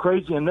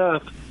 crazy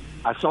enough,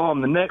 I saw him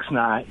the next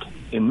night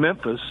in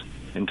Memphis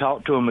and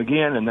talked to him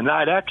again. And the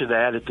night after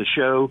that at the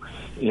show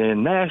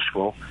in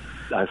Nashville,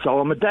 I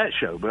saw him at that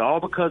show, but all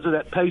because of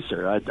that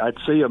Pacer. I'd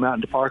see him out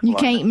in the parking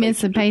lot. You can't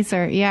miss a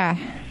Pacer, yeah.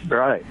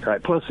 Right.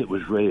 Plus, it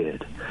was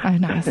red. Oh,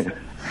 nice.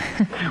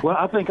 Well,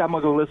 I think I'm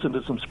going to go listen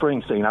to some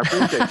Springsteen. I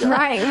appreciate that.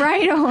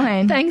 Right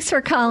on. Thanks for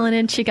calling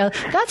in, Chico.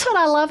 That's what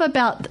I love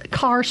about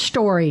car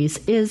stories,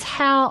 is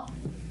how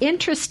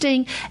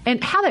interesting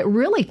and how it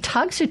really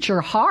tugs at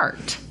your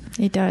heart.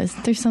 It does.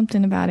 There's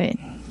something about it.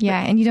 Yeah,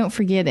 and you don't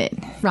forget it.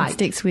 Right. It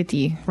sticks with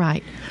you.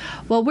 Right.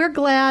 Well, we're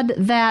glad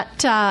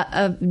that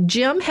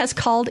Jim has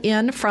called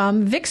in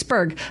from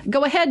Vicksburg.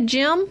 Go ahead,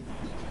 Jim.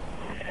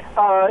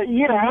 I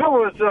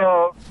was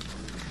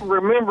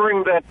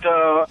remembering that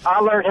I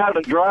learned how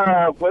to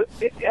drive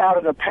out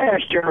of the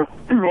pasture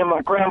in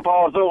my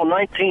grandpa's old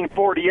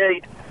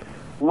 1948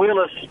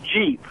 Willis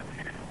Jeep.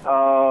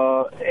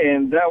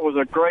 And that was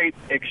a great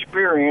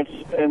experience.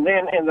 And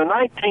then in the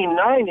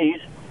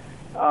 1990s,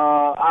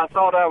 I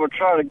thought I would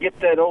try to get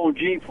that old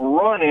Jeep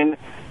running,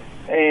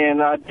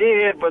 and I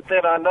did, but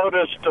then I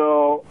noticed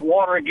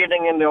water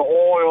getting in the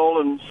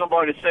oil, and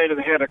somebody said it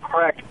had a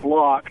cracked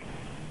block,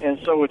 and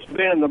so it's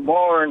been in the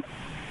barn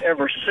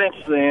ever since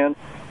then.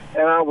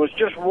 And I was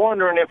just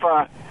wondering, if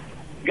I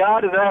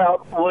got it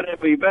out, would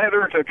it be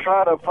better to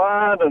try to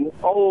find an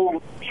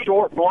old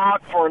short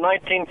block for a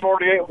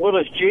 1948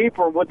 Willis Jeep,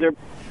 or would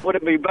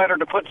it be better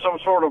to put some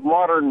sort of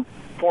modern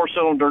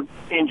four-cylinder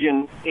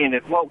engine in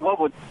it? What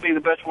would be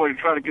the best way to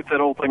try to get that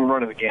old thing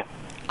running again?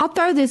 I'll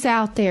throw this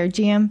out there,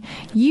 Jim.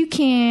 You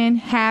can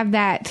have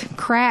that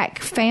crack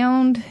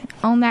found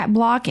on that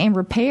block and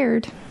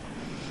repaired.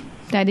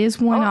 That is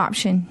one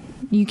option.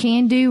 You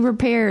can do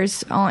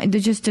repairs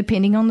just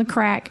depending on the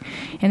crack,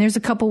 and there's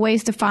a couple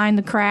ways to find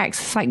the cracks.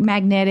 It's like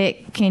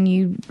magnetic. Can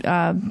you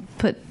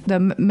put the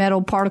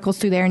metal particles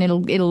through there, and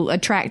it'll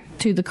attract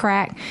to the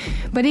crack?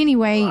 But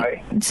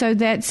anyway, so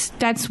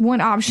that's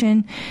one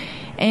option.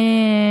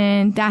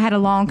 And I had a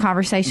long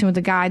conversation with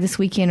a guy this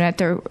weekend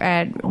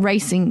at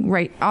racing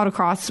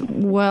autocross.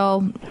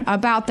 Well,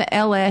 about the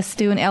LS,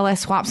 doing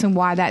LS swaps, and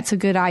why that's a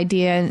good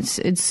idea. And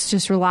it's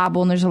just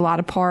reliable, and there's a lot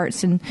of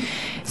parts, and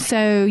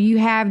so you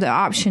have the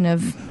option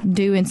of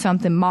doing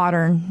something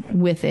modern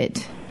with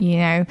it, you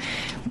know.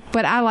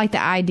 But I like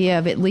the idea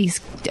of at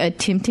least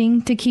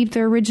attempting to keep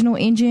the original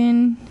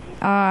engine.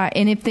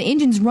 And if the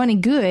engine's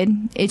running good,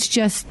 it's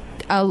just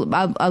a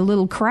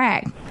little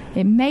crack,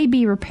 it may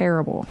be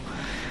repairable.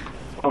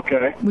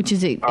 Okay. Which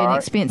is an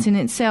expense in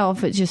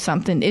itself. It's just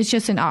something. It's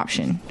just an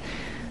option.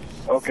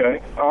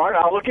 Okay. All right.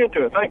 I'll look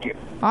into it. Thank you.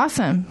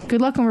 Awesome.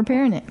 Good luck on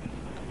repairing it.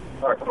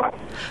 All right. Bye.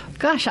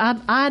 Gosh,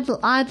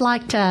 I'd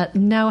like to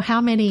know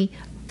how many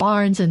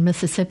barns in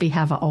Mississippi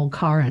have an old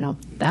car in them.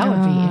 That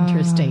would be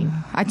interesting.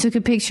 I took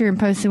a picture and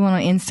posted one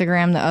on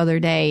Instagram the other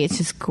day. It's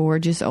just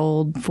gorgeous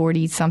old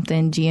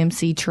 40-something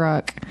GMC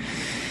truck.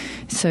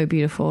 So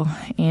beautiful.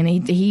 And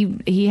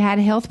he had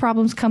health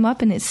problems come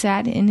up, and it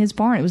sat in his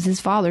barn. It was his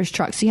father's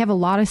truck. So you have a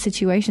lot of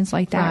situations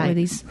like that where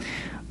these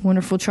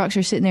wonderful trucks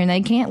are sitting there, and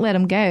they can't let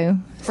them go.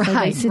 So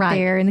they sit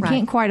there, and they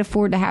can't quite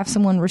afford to have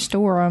someone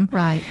restore them.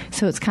 Right.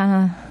 So it's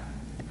kind of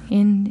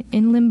in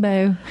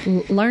limbo.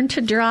 Learn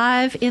to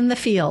drive in the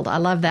field. I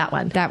love that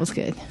one. That was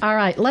good. All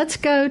right. Let's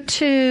go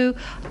to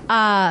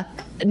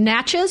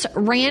Natchez.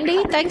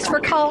 Randy, thanks for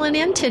calling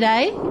in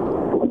today.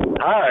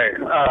 Hi.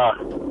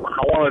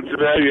 I wanted to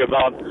tell you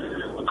about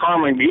a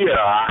Karmann Ghia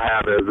I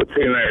had as a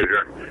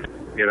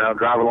teenager,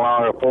 driving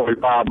along at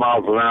 45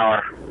 miles an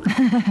hour.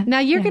 Now,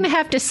 you're going to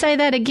have to say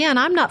that again.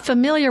 I'm not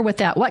familiar with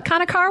that. What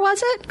kind of car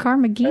was it?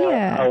 Karmann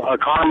Ghia. A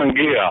Karmann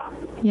Ghia.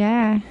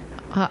 Yeah.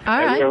 All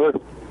right. Heard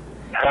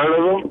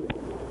of them?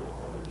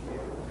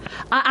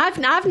 I've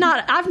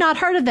not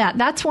heard of that.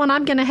 That's one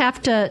I'm going to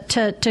have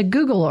to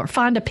Google or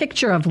find a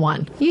picture of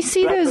one. You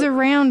see those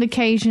around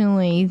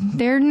occasionally.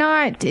 They're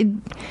not...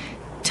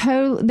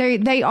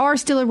 They are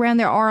still around.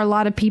 There are a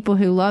lot of people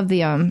who love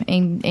them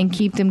and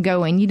keep them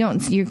going.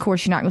 Of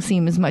course, you're not going to see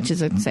them as much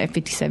as a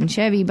 57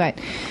 Chevy, but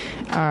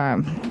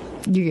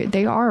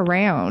they are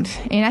around.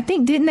 And I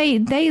think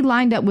they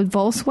lined up with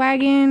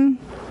Volkswagen?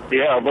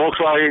 Yeah,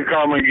 Volkswagen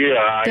Karmann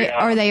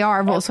Ghia. Or they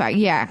are Volkswagen,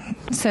 yeah.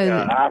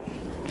 So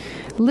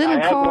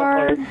little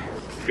car.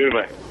 Excuse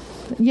me.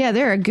 Yeah,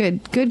 they're a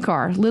good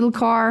car. Little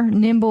car,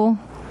 nimble,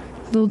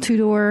 little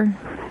two-door.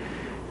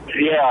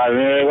 Yeah,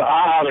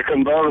 I had a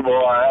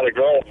convertible. I had a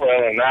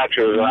girlfriend in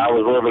Natchez, and I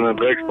was living in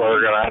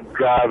Vicksburg, and I'd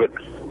drive at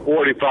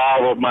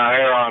 45 with my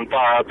hair on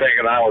fire,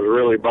 thinking I was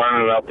really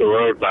burning up the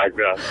road back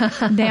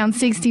then. Down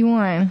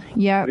 61.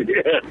 Yep.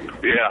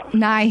 Yeah.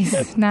 Nice.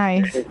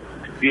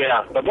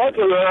 Yeah, but that's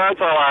all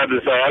I had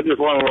to say. I just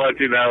wanted to let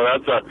you know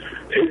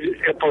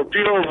for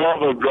pure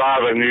love of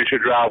driving, you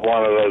should drive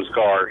one of those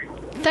cars.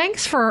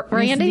 Thanks for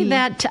Randy.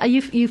 That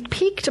you've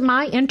piqued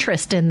my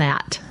interest in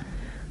that.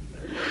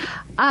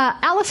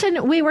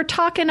 Allison, we were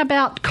talking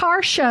about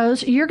car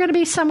shows. You're going to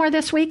be somewhere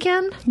this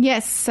weekend?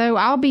 Yes, so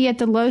I'll be at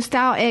the Low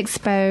Style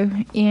Expo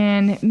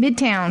in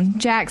Midtown,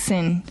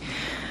 Jackson.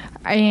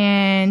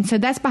 And so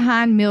that's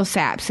behind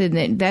Millsaps,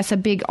 and that's a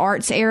big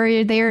arts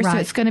area there. Right. So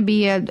it's going to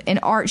be an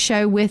art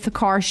show with a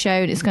car show,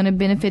 and it's going to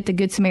benefit the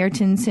Good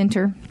Samaritan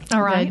Center.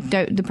 All right.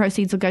 The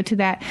proceeds will go to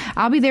that.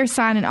 I'll be there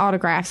signing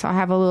autographs. I'll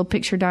have a little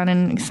picture done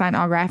and sign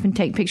autograph and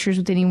take pictures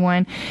with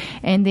anyone.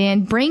 And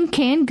then bring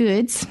canned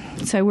goods.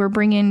 So we're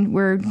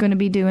going to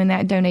be doing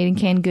that, donating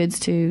canned goods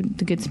to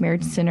the Good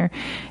Samaritan Center.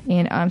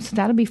 And so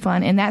that'll be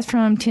fun. And that's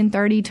from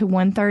 10:30 to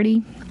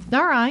 1:30.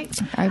 All right.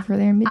 Over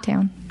there in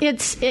Midtown.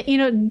 It's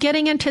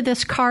getting into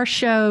this car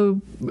show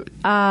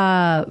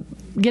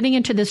getting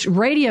into this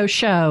radio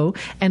show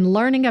and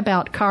learning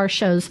about car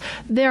shows,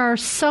 there are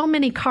so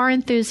many car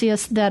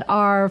enthusiasts that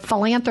are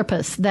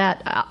philanthropists,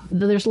 that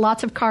there's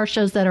lots of car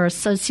shows that are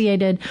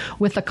associated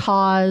with a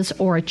cause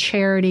or a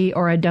charity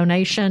or a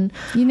donation.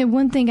 You know,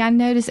 one thing I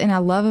notice and I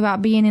love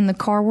about being in the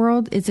car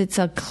world is it's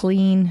a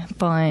clean,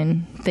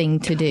 fun thing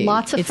to do.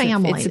 Lots of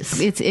families.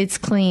 It's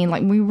clean.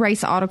 Like we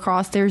race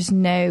autocross, there's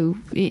no,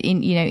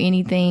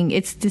 anything.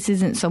 This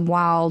isn't some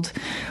wild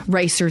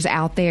racers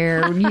out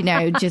there,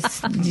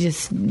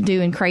 just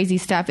doing crazy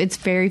stuff. It's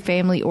very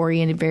family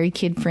oriented, very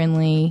kid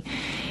friendly.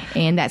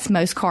 And that's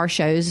most car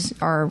shows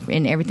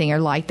and everything are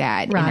like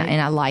that. Right.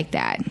 And I like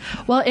that.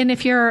 Well, and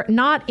if you're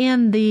not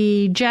in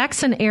the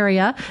Jackson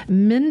area,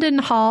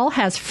 Mendenhall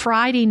has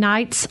Friday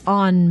nights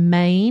on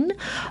Main.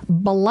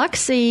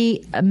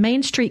 Biloxi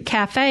Main Street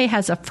Cafe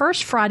has a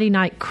first Friday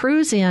night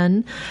cruise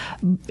in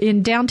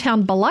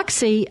downtown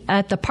Biloxi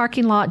at the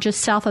parking lot just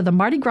south of the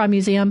Mardi Gras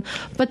Museum.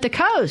 But the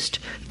coast,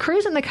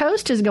 Cruising the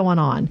Coast is going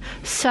on.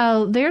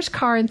 So there's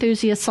car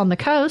enthusiasts on the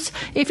coast.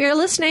 If you're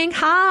listening,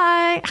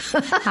 hi.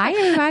 Hi,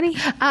 everybody.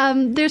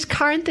 There's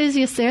car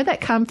enthusiasts there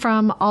that come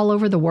from all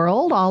over the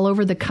world, all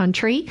over the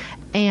country,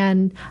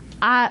 and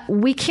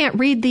we can't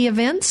read the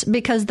events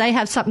because they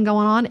have something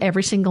going on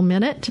every single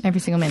minute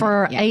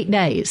for 8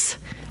 days.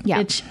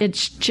 Yeah.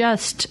 It's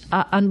just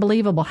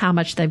unbelievable how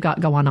much they've got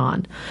going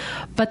on.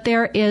 But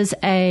there is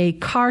a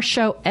car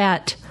show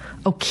at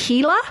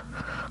Ocala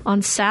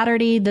on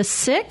Saturday the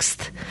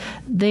 6th.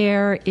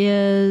 There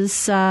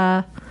is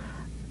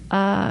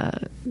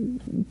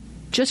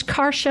just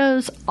car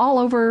shows all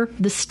over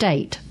the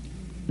state.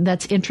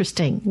 That's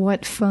interesting.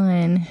 What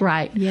fun.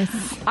 Right.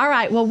 Yes. All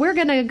right. Well, we're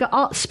going to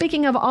go,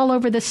 speaking of all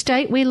over the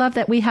state, we love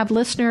that we have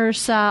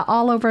listeners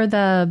all over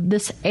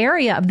this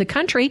area of the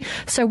country.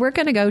 So we're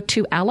going to go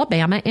to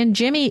Alabama, and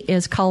Jimmy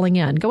is calling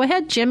in. Go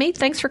ahead, Jimmy.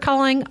 Thanks for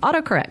calling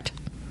AutoCorrect.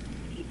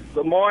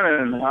 Good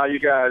morning. How you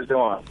guys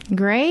doing?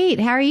 Great.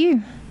 How are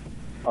you?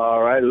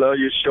 All right. Love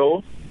your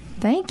show.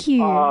 Thank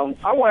you.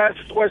 I want to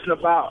ask a question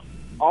about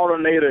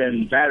alternator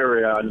and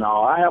battery and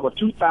all. I have a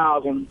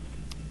 2000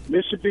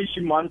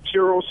 Mitsubishi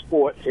Montero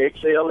Sport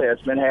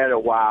XLS, been had a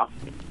while.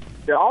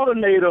 The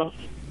alternator,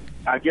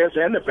 I guess,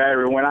 and the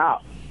battery went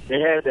out. They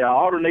had the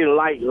alternator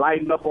light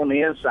lighting up on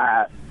the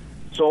inside.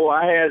 So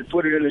I had to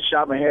put it in the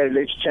shop and had it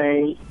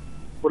exchanged,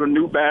 put a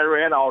new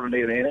battery and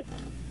alternator in it.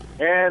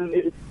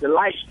 And the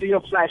light's still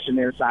flashing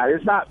inside.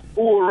 It's not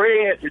full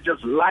red, it's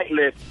just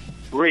lightly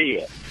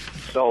red.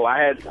 So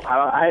I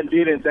hadn't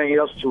did anything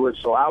else to it.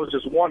 So I was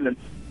just wondering,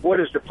 what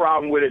is the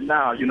problem with it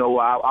now? You know,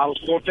 I was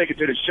going to take it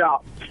to the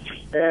shop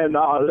and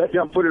let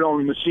them put it on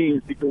the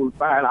machine so we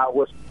find out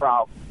what's the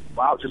problem.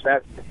 Well, I was just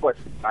asking the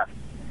question.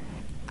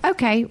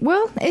 Okay.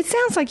 Well, it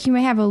sounds like you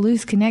may have a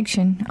loose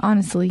connection,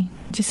 honestly.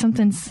 Just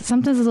something's a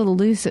little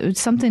loose.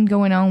 It's something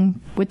going on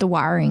with the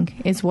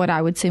wiring is what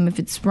I would assume if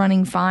it's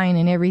running fine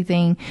and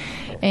everything.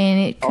 And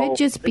it could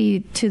just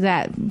be to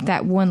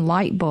that one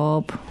light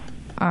bulb.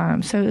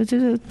 So it's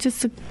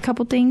just a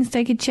couple things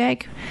they could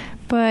check.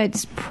 But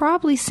it's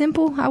probably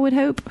simple, I would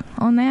hope,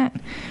 on that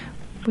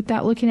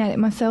without looking at it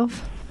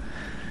myself.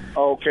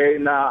 Okay,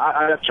 now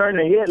I turn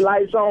the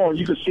headlights on.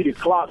 You can see the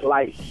clock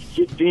light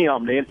get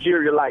dim, the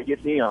interior light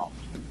get dim.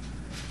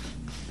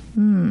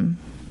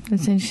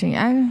 That's interesting.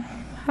 I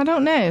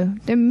don't know.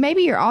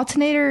 Maybe your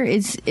alternator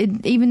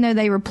even though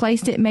they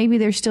replaced it, maybe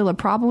there's still a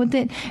problem with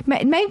it.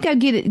 Maybe go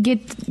get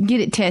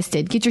it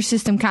tested. Get your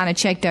system kind of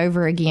checked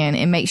over again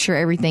and make sure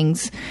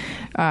everything's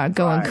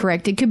going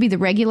correct. It could be the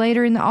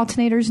regulator in the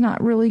alternator is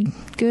not really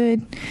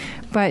good,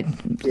 but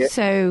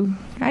so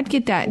I'd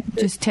get that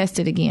just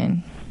tested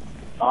again.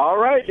 All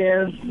right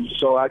then.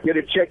 So I get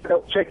it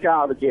checked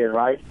out again,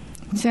 right?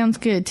 Sounds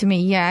good to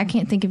me. Yeah, I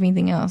can't think of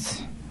anything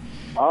else.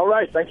 All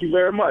right. Thank you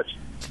very much.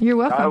 You're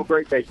welcome. Have a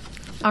great day.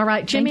 All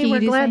right, Jimmy, we're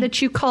glad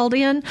that you called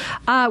in.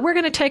 We're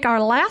going to take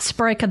our last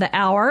break of the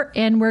hour,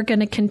 and we're going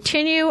to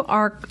continue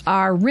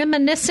our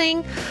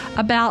reminiscing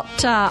about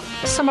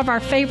some of our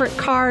favorite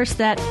cars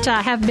that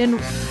have been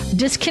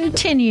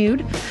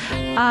discontinued.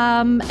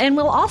 And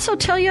we'll also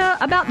tell you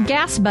about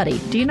Gas Buddy.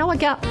 Do you know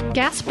about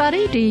Gas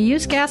Buddy? Do you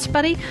use Gas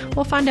Buddy?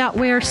 We'll find out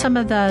where some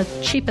of the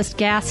cheapest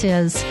gas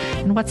is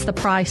and what's the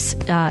price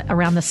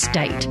around the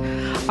state.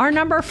 Our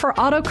number for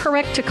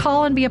AutoCorrect to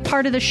call and be a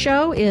part of the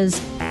show is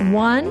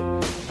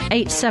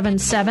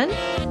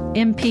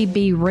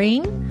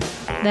 1-877-MPB-RING.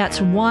 That's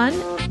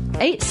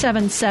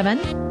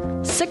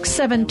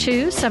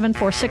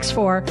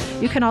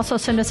 1-877-672-7464. You can also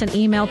send us an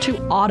email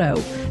to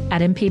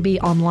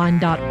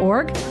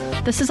auto@mpbonline.org.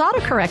 This is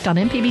AutoCorrect on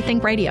MPB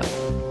Think Radio.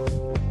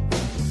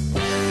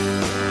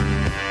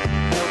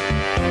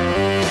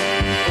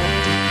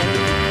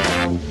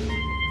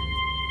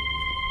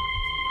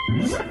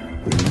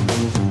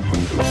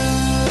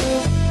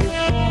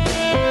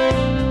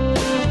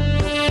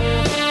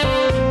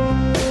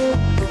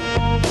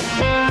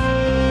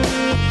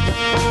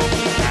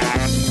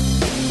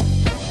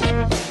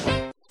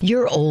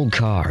 Your old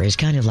car is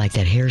kind of like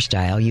that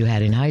hairstyle you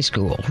had in high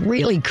school.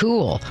 Really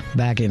cool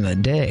back in the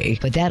day.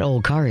 But that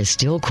old car is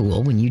still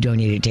cool when you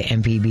donate it to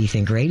MPB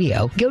Think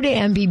Radio. Go to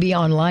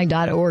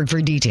mpbonline.org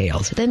for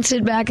details. Then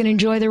sit back and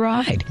enjoy the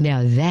ride.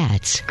 Now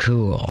that's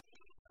cool.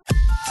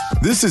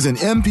 This is an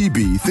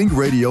MPB Think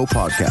Radio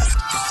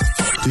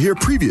podcast. To hear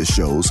previous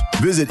shows,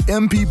 visit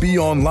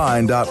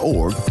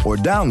mpbonline.org or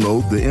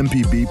download the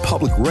MPB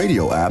Public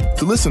Radio app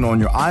to listen on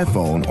your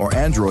iPhone or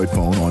Android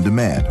phone on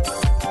demand.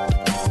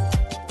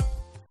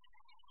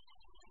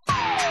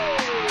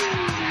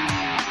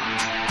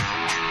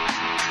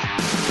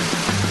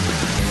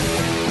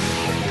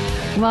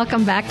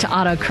 Welcome back to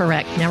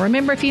AutoCorrect. Now,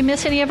 remember, if you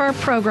miss any of our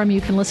program, you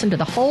can listen to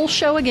the whole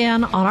show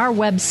again on our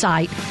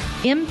website,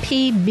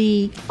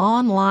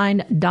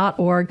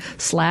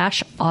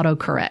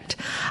 mpbonline.org/autocorrect.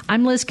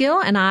 I'm Liz Gill,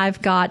 and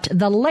I've got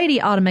the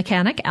lady auto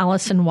mechanic,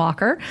 Allison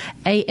Walker,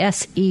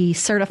 ASE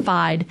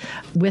certified,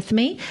 with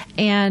me.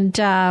 And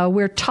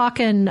we're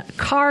talking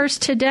cars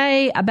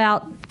today,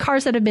 about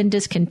cars that have been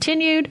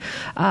discontinued.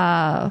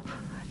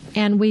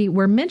 And we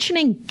were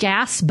mentioning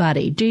Gas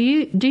Buddy. Do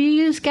you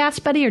use Gas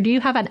Buddy, or do you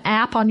have an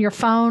app on your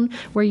phone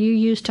where you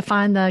use to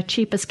find the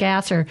cheapest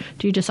gas, or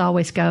do you just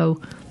always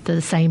go to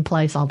the same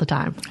place all the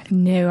time?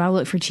 No, I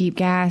look for cheap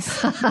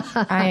gas.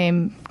 I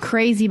am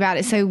crazy about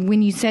it. So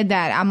when you said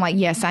that, I'm like,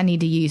 yes, I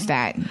need to use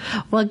that.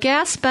 Well,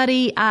 Gas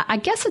Buddy, I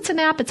guess it's an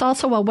app. It's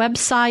also a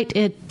website.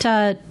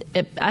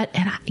 I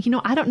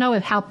don't know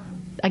how.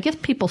 I guess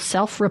people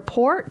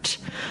self-report,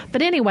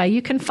 but anyway,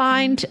 you can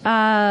find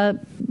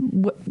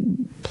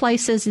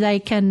places they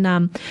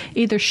can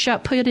either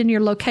put in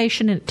your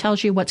location and it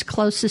tells you what's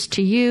closest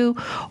to you,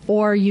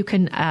 or you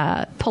can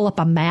pull up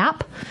a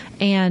map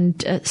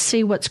and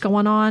see what's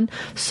going on.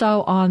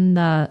 So on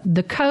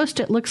the coast,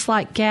 it looks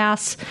like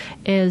gas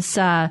is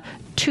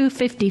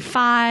 $2.55,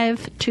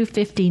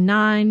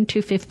 $2.59,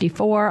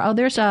 $2.54. Oh,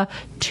 there's a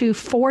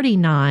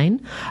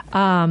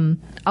 $2.49.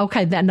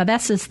 Okay, now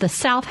this is the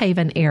South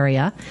Haven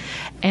area.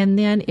 And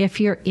then if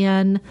you're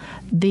in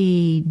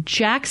the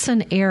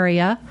Jackson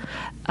area,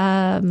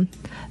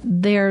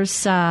 there's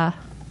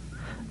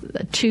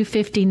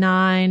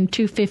 $2.59,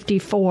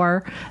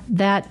 $2.54.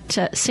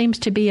 That seems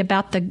to be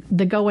about the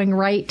going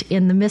rate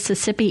in the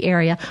Mississippi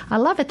area. I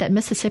love it that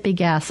Mississippi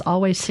gas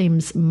always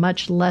seems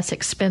much less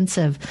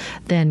expensive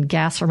than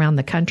gas around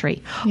the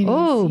country.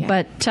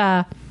 But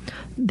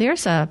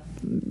there's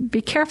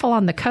be careful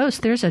on the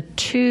coast. There's a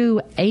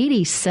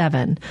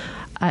 $2.87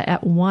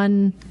 at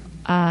one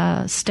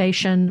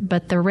station,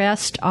 but the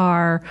rest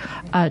are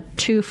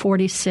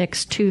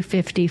 $2.46,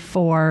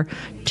 $2.54,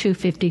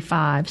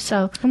 $2.55.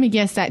 So let me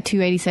guess that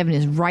 $2.87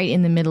 is right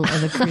in the middle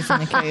of the cruise on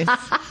the coast.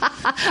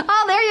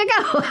 Oh, there you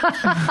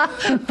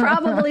go.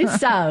 Probably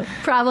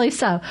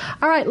so.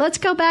 All right, let's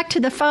go back to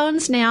the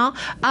phones now.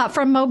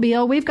 From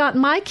Mobile, we've got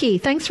Mikey.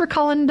 Thanks for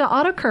calling to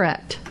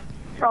AutoCorrect.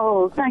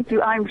 Oh, thank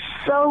you. I'm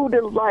so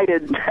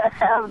delighted to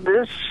have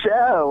this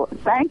show.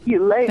 Thank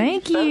you, ladies.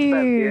 Thank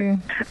you.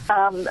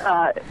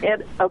 I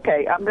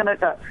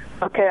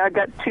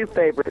got two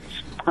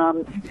favorites.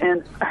 And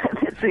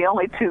it's the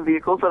only two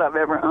vehicles that I've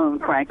ever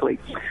owned, frankly.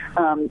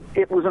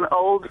 It was an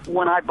old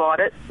when I bought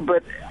it,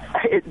 but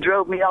it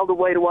drove me all the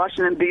way to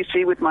Washington,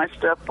 D.C. with my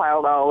stuff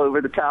piled all over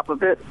the top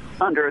of it,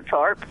 under a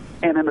tarp,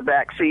 and in the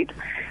back seat,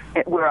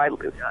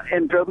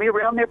 and drove me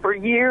around there for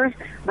years.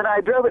 Then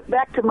I drove it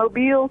back to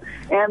Mobile,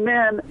 and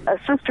then a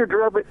sister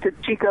drove it to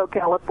Chico,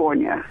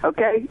 California.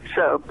 Okay,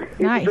 so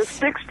nice. It's a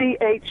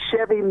 '68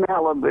 Chevy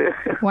Malibu.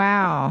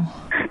 Wow.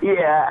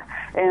 Yeah,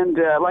 and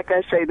like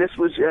I say, this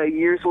was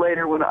years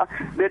later but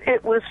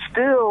it was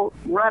still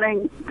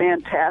running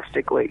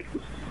fantastically.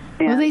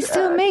 Well, they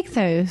still make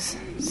those.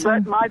 So.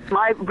 But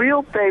my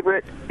real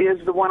favorite is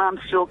the one I'm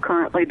still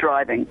currently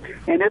driving,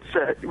 and it's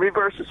a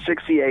reverse of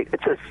 '68.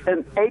 It's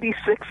an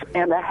 86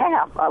 and a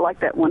half. I like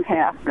that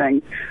 1/2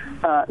 thing.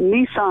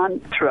 Nissan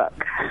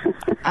truck.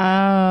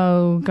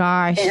 Oh,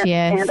 gosh,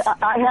 yes. And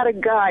I had a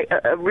guy,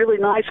 a really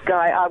nice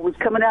guy. I was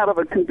coming out of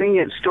a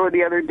convenience store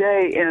the other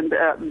day and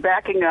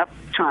backing up,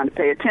 trying to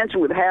pay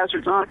attention with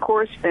hazards on, of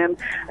course, and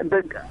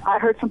I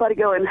heard somebody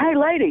going, "Hey,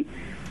 lady."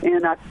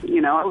 And I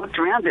looked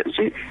around.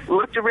 She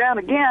looked around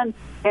again,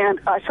 and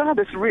I saw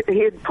this.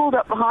 He had pulled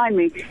up behind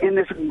me in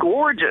this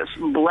gorgeous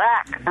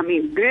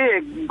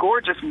big,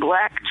 gorgeous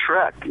black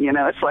truck.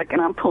 It's like,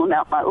 and I'm pulling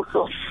out my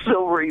little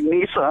silvery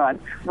Nissan.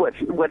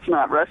 What's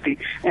not rusty?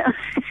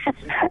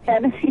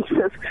 And he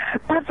says,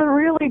 "That's a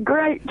really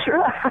great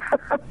truck."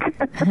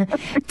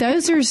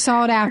 Those are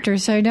sought after,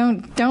 so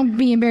don't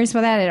be embarrassed by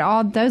that at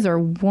all. Those are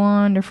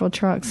wonderful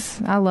trucks.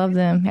 I love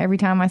them every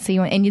time I see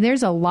one. And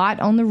there's a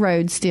lot on the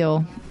road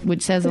still,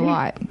 which says a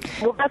lot.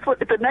 Well, that's what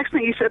the next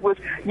thing he said was,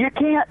 "You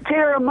can't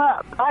tear them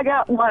up." I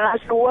got one. I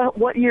said,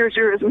 "What year is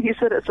yours?" And he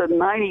said, "It's a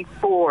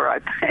 '94, I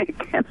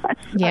think." And I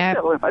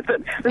told him, I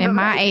said, and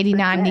my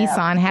 '89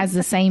 Nissan has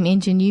the same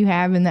engine you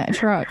have in that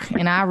truck,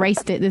 and I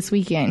raced it this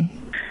weekend.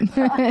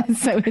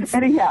 So it's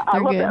anyhow, I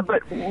love good. that.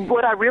 But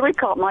what I really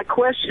call my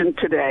question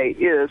today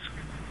is,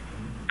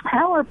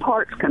 how are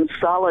parts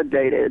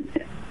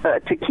consolidated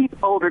to keep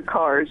older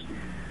cars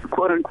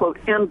quote unquote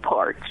in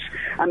parts?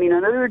 I mean, I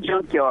know there are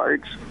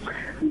junkyards.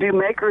 Do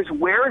makers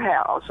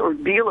warehouse or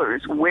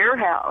dealers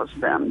warehouse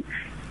them?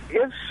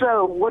 If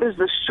so, what is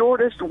the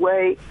shortest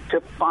way to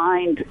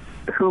find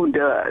who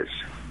does?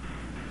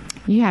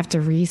 You have to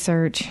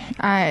research.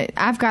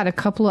 I've got a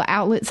couple of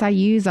outlets I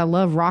use. I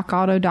love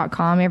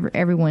rockauto.com.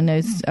 Everyone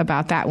knows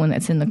about that one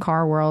that's in the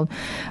car world.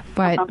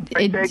 But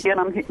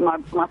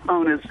my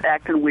phone is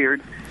acting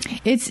weird.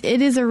 It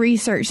is a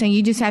research thing.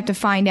 You just have to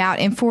find out.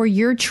 And for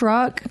your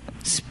truck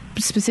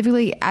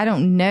specifically, I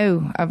don't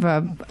know of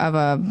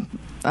a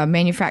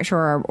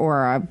manufacturer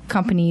or a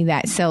company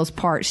that sells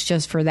parts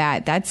just for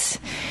that.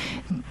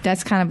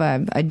 That's kind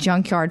of a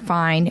junkyard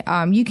find.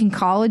 You can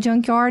call a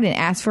junkyard and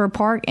ask for a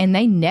part, and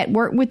they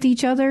network with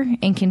each other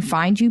and can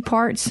find you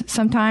parts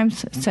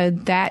sometimes. So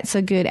that's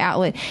a good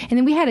outlet. And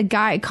then we had a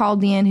guy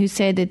called in who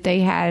said that they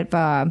have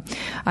a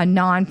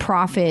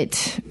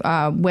nonprofit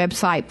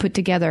website put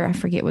together. I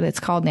forget what it's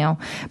called now,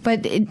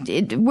 but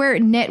where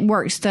it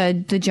networks the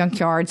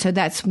junkyard. So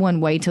that's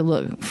one way to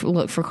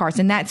look for cars,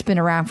 and that's been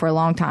around for a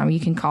long time. You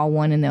can call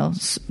one and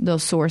they'll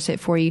source it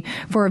for you.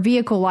 For a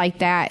vehicle like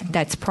that,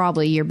 that's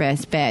probably your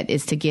best bet,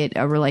 is to get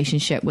a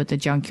relationship with a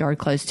junkyard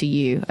close to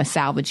you, a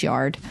salvage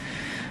yard.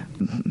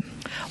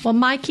 Well,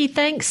 Mikey,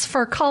 thanks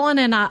for calling,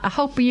 and I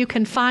hope you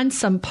can find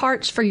some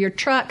parts for your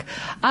truck.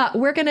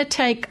 We're going to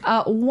take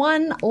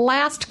one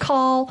last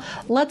call.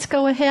 Let's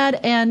go ahead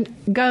and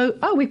go.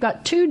 Oh, we've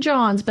got two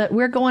Johns, but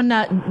we're going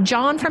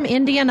John from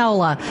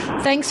Indianola.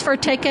 Thanks for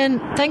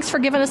giving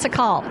us a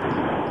call.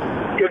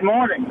 Good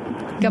morning.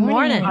 Good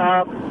morning.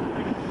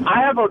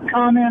 I have a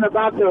comment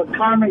about the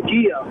Carmen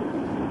Ghia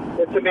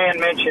that the man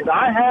mentioned.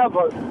 I have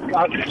a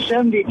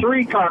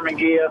 73 Carmen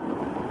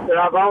Ghia that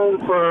I've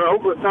owned for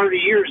over 30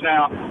 years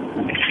now.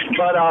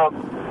 But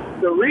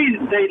the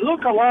reason they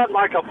look a lot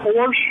like a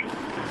Porsche,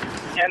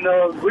 and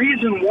the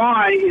reason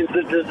why is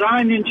the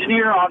design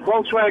engineer on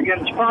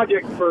Volkswagen's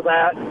project for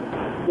that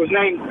was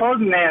named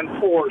Ferdinand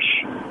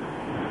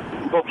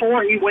Porsche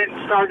before he went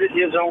and started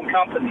his own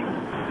company.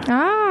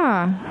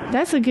 Ah,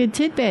 that's a good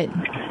tidbit.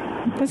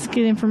 That's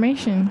good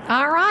information.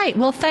 All right.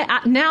 Well,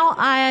 now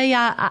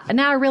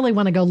I really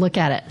want to go look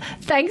at it.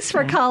 Thanks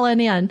for calling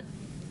in.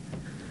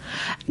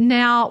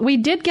 Now, we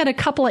did get a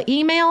couple of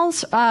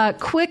emails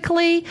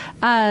quickly.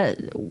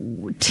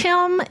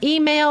 Tim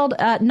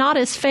emailed not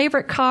his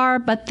favorite car,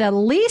 but the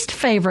least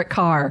favorite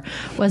car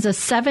was a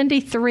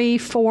 73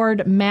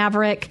 Ford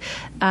Maverick.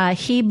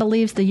 He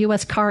believes the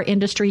U.S. car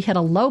industry hit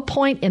a low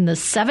point in the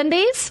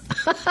 70s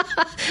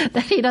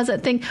that he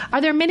doesn't think.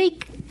 Are there many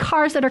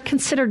cars that are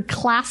considered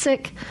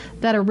classic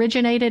that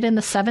originated in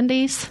the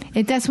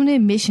 70s? That's when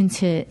emissions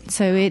hit.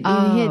 So it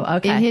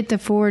hit the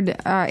Ford,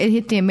 it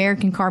hit the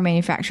American car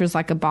manufacturers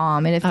like a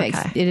bomb. It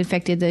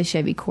affected the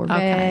Chevy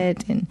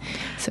Corvette, and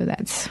so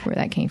that's where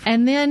that came from.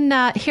 And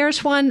then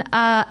here's one.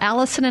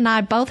 Allison and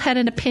I both had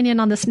an opinion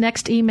on this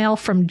next email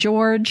from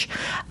George.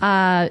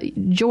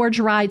 George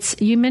writes,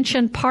 you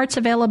mentioned parts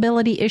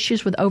availability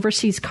issues with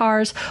overseas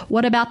cars.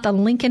 What about the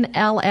Lincoln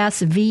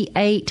LS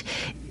V8?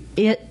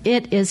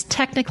 It is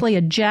technically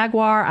a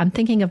Jaguar. I'm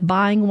thinking of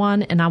buying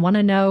one, and I want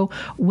to know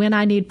when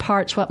I need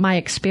parts, what my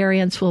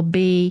experience will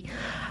be.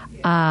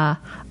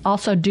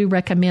 Also, do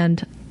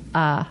recommend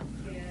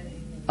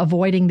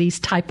avoiding these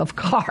type of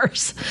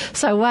cars.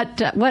 So, what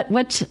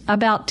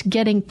about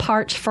getting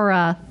parts for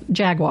a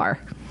Jaguar?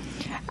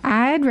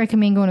 I'd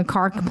recommend going to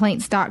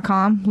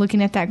carcomplaints.com,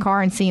 looking at that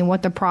car and seeing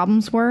what the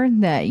problems were,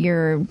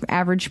 your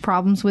average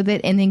problems with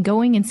it, and then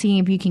going and seeing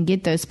if you can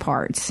get those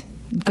parts.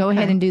 Go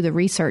ahead and do the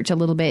research a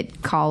little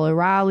bit. Call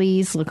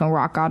O'Reilly's, look on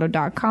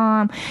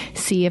rockauto.com,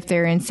 see if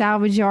they're in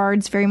salvage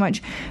yards very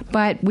much.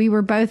 But we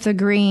were both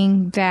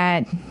agreeing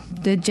that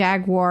the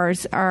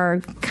Jaguars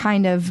are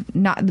kind of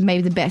not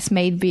maybe the best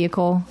made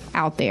vehicle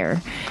out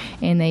there.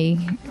 And they,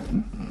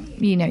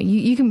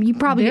 you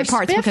probably They're get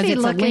parts because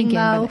it's looking,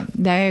 a Lincoln.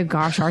 But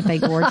gosh, aren't they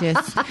gorgeous?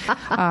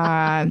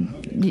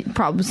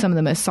 Probably some of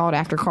the most sought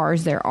after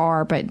cars there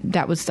are, but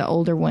that was the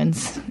older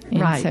ones.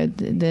 And right. So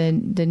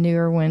the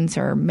newer ones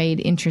are made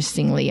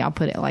interestingly. I'll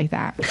put it like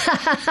that.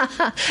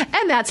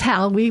 And that's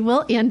how we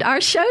will end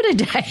our show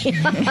today.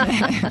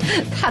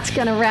 That's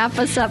going to wrap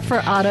us up for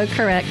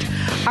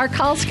AutoCorrect. Our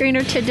call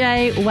screener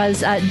today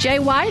was Jay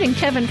White, and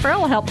Kevin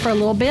Farrell helped for a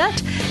little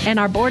bit. And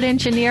our board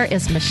engineer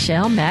is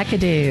Michelle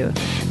McAdoo.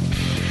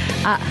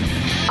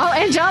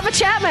 And Java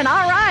Chapman.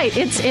 All right.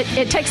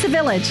 It takes a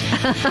village.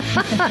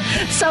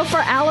 So for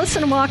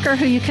Allison Walker,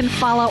 who you can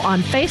follow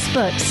on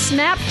Facebook,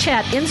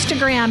 Snapchat,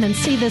 Instagram, and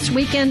see this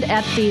weekend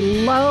at the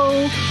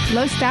Low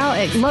Style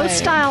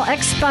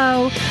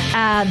Expo,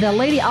 the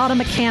Lady Auto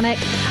Mechanic.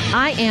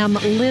 I am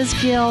Liz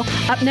Gill.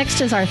 Up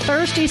next is our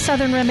Thursday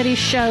Southern Remedy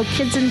show,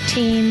 Kids and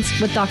Teens,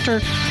 with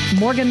Dr.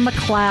 Morgan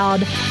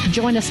McLeod.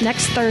 Join us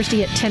next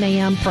Thursday at 10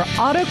 a.m. for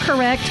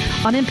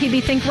AutoCorrect on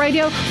MPB Think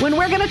Radio, when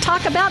we're going to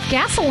talk about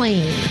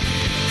gasoline.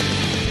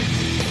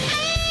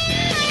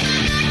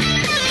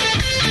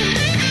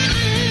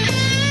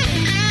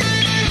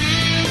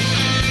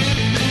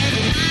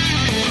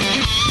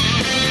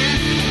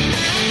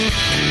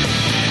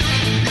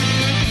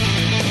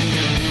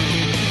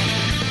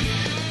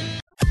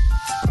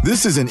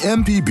 This is an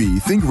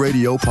MPB Think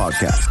Radio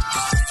podcast.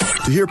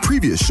 To hear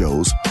previous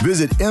shows,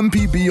 visit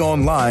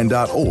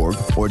mpbonline.org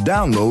or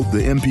download the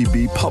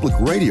MPB Public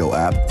Radio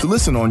app to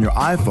listen on your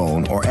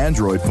iPhone or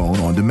Android phone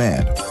on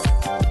demand.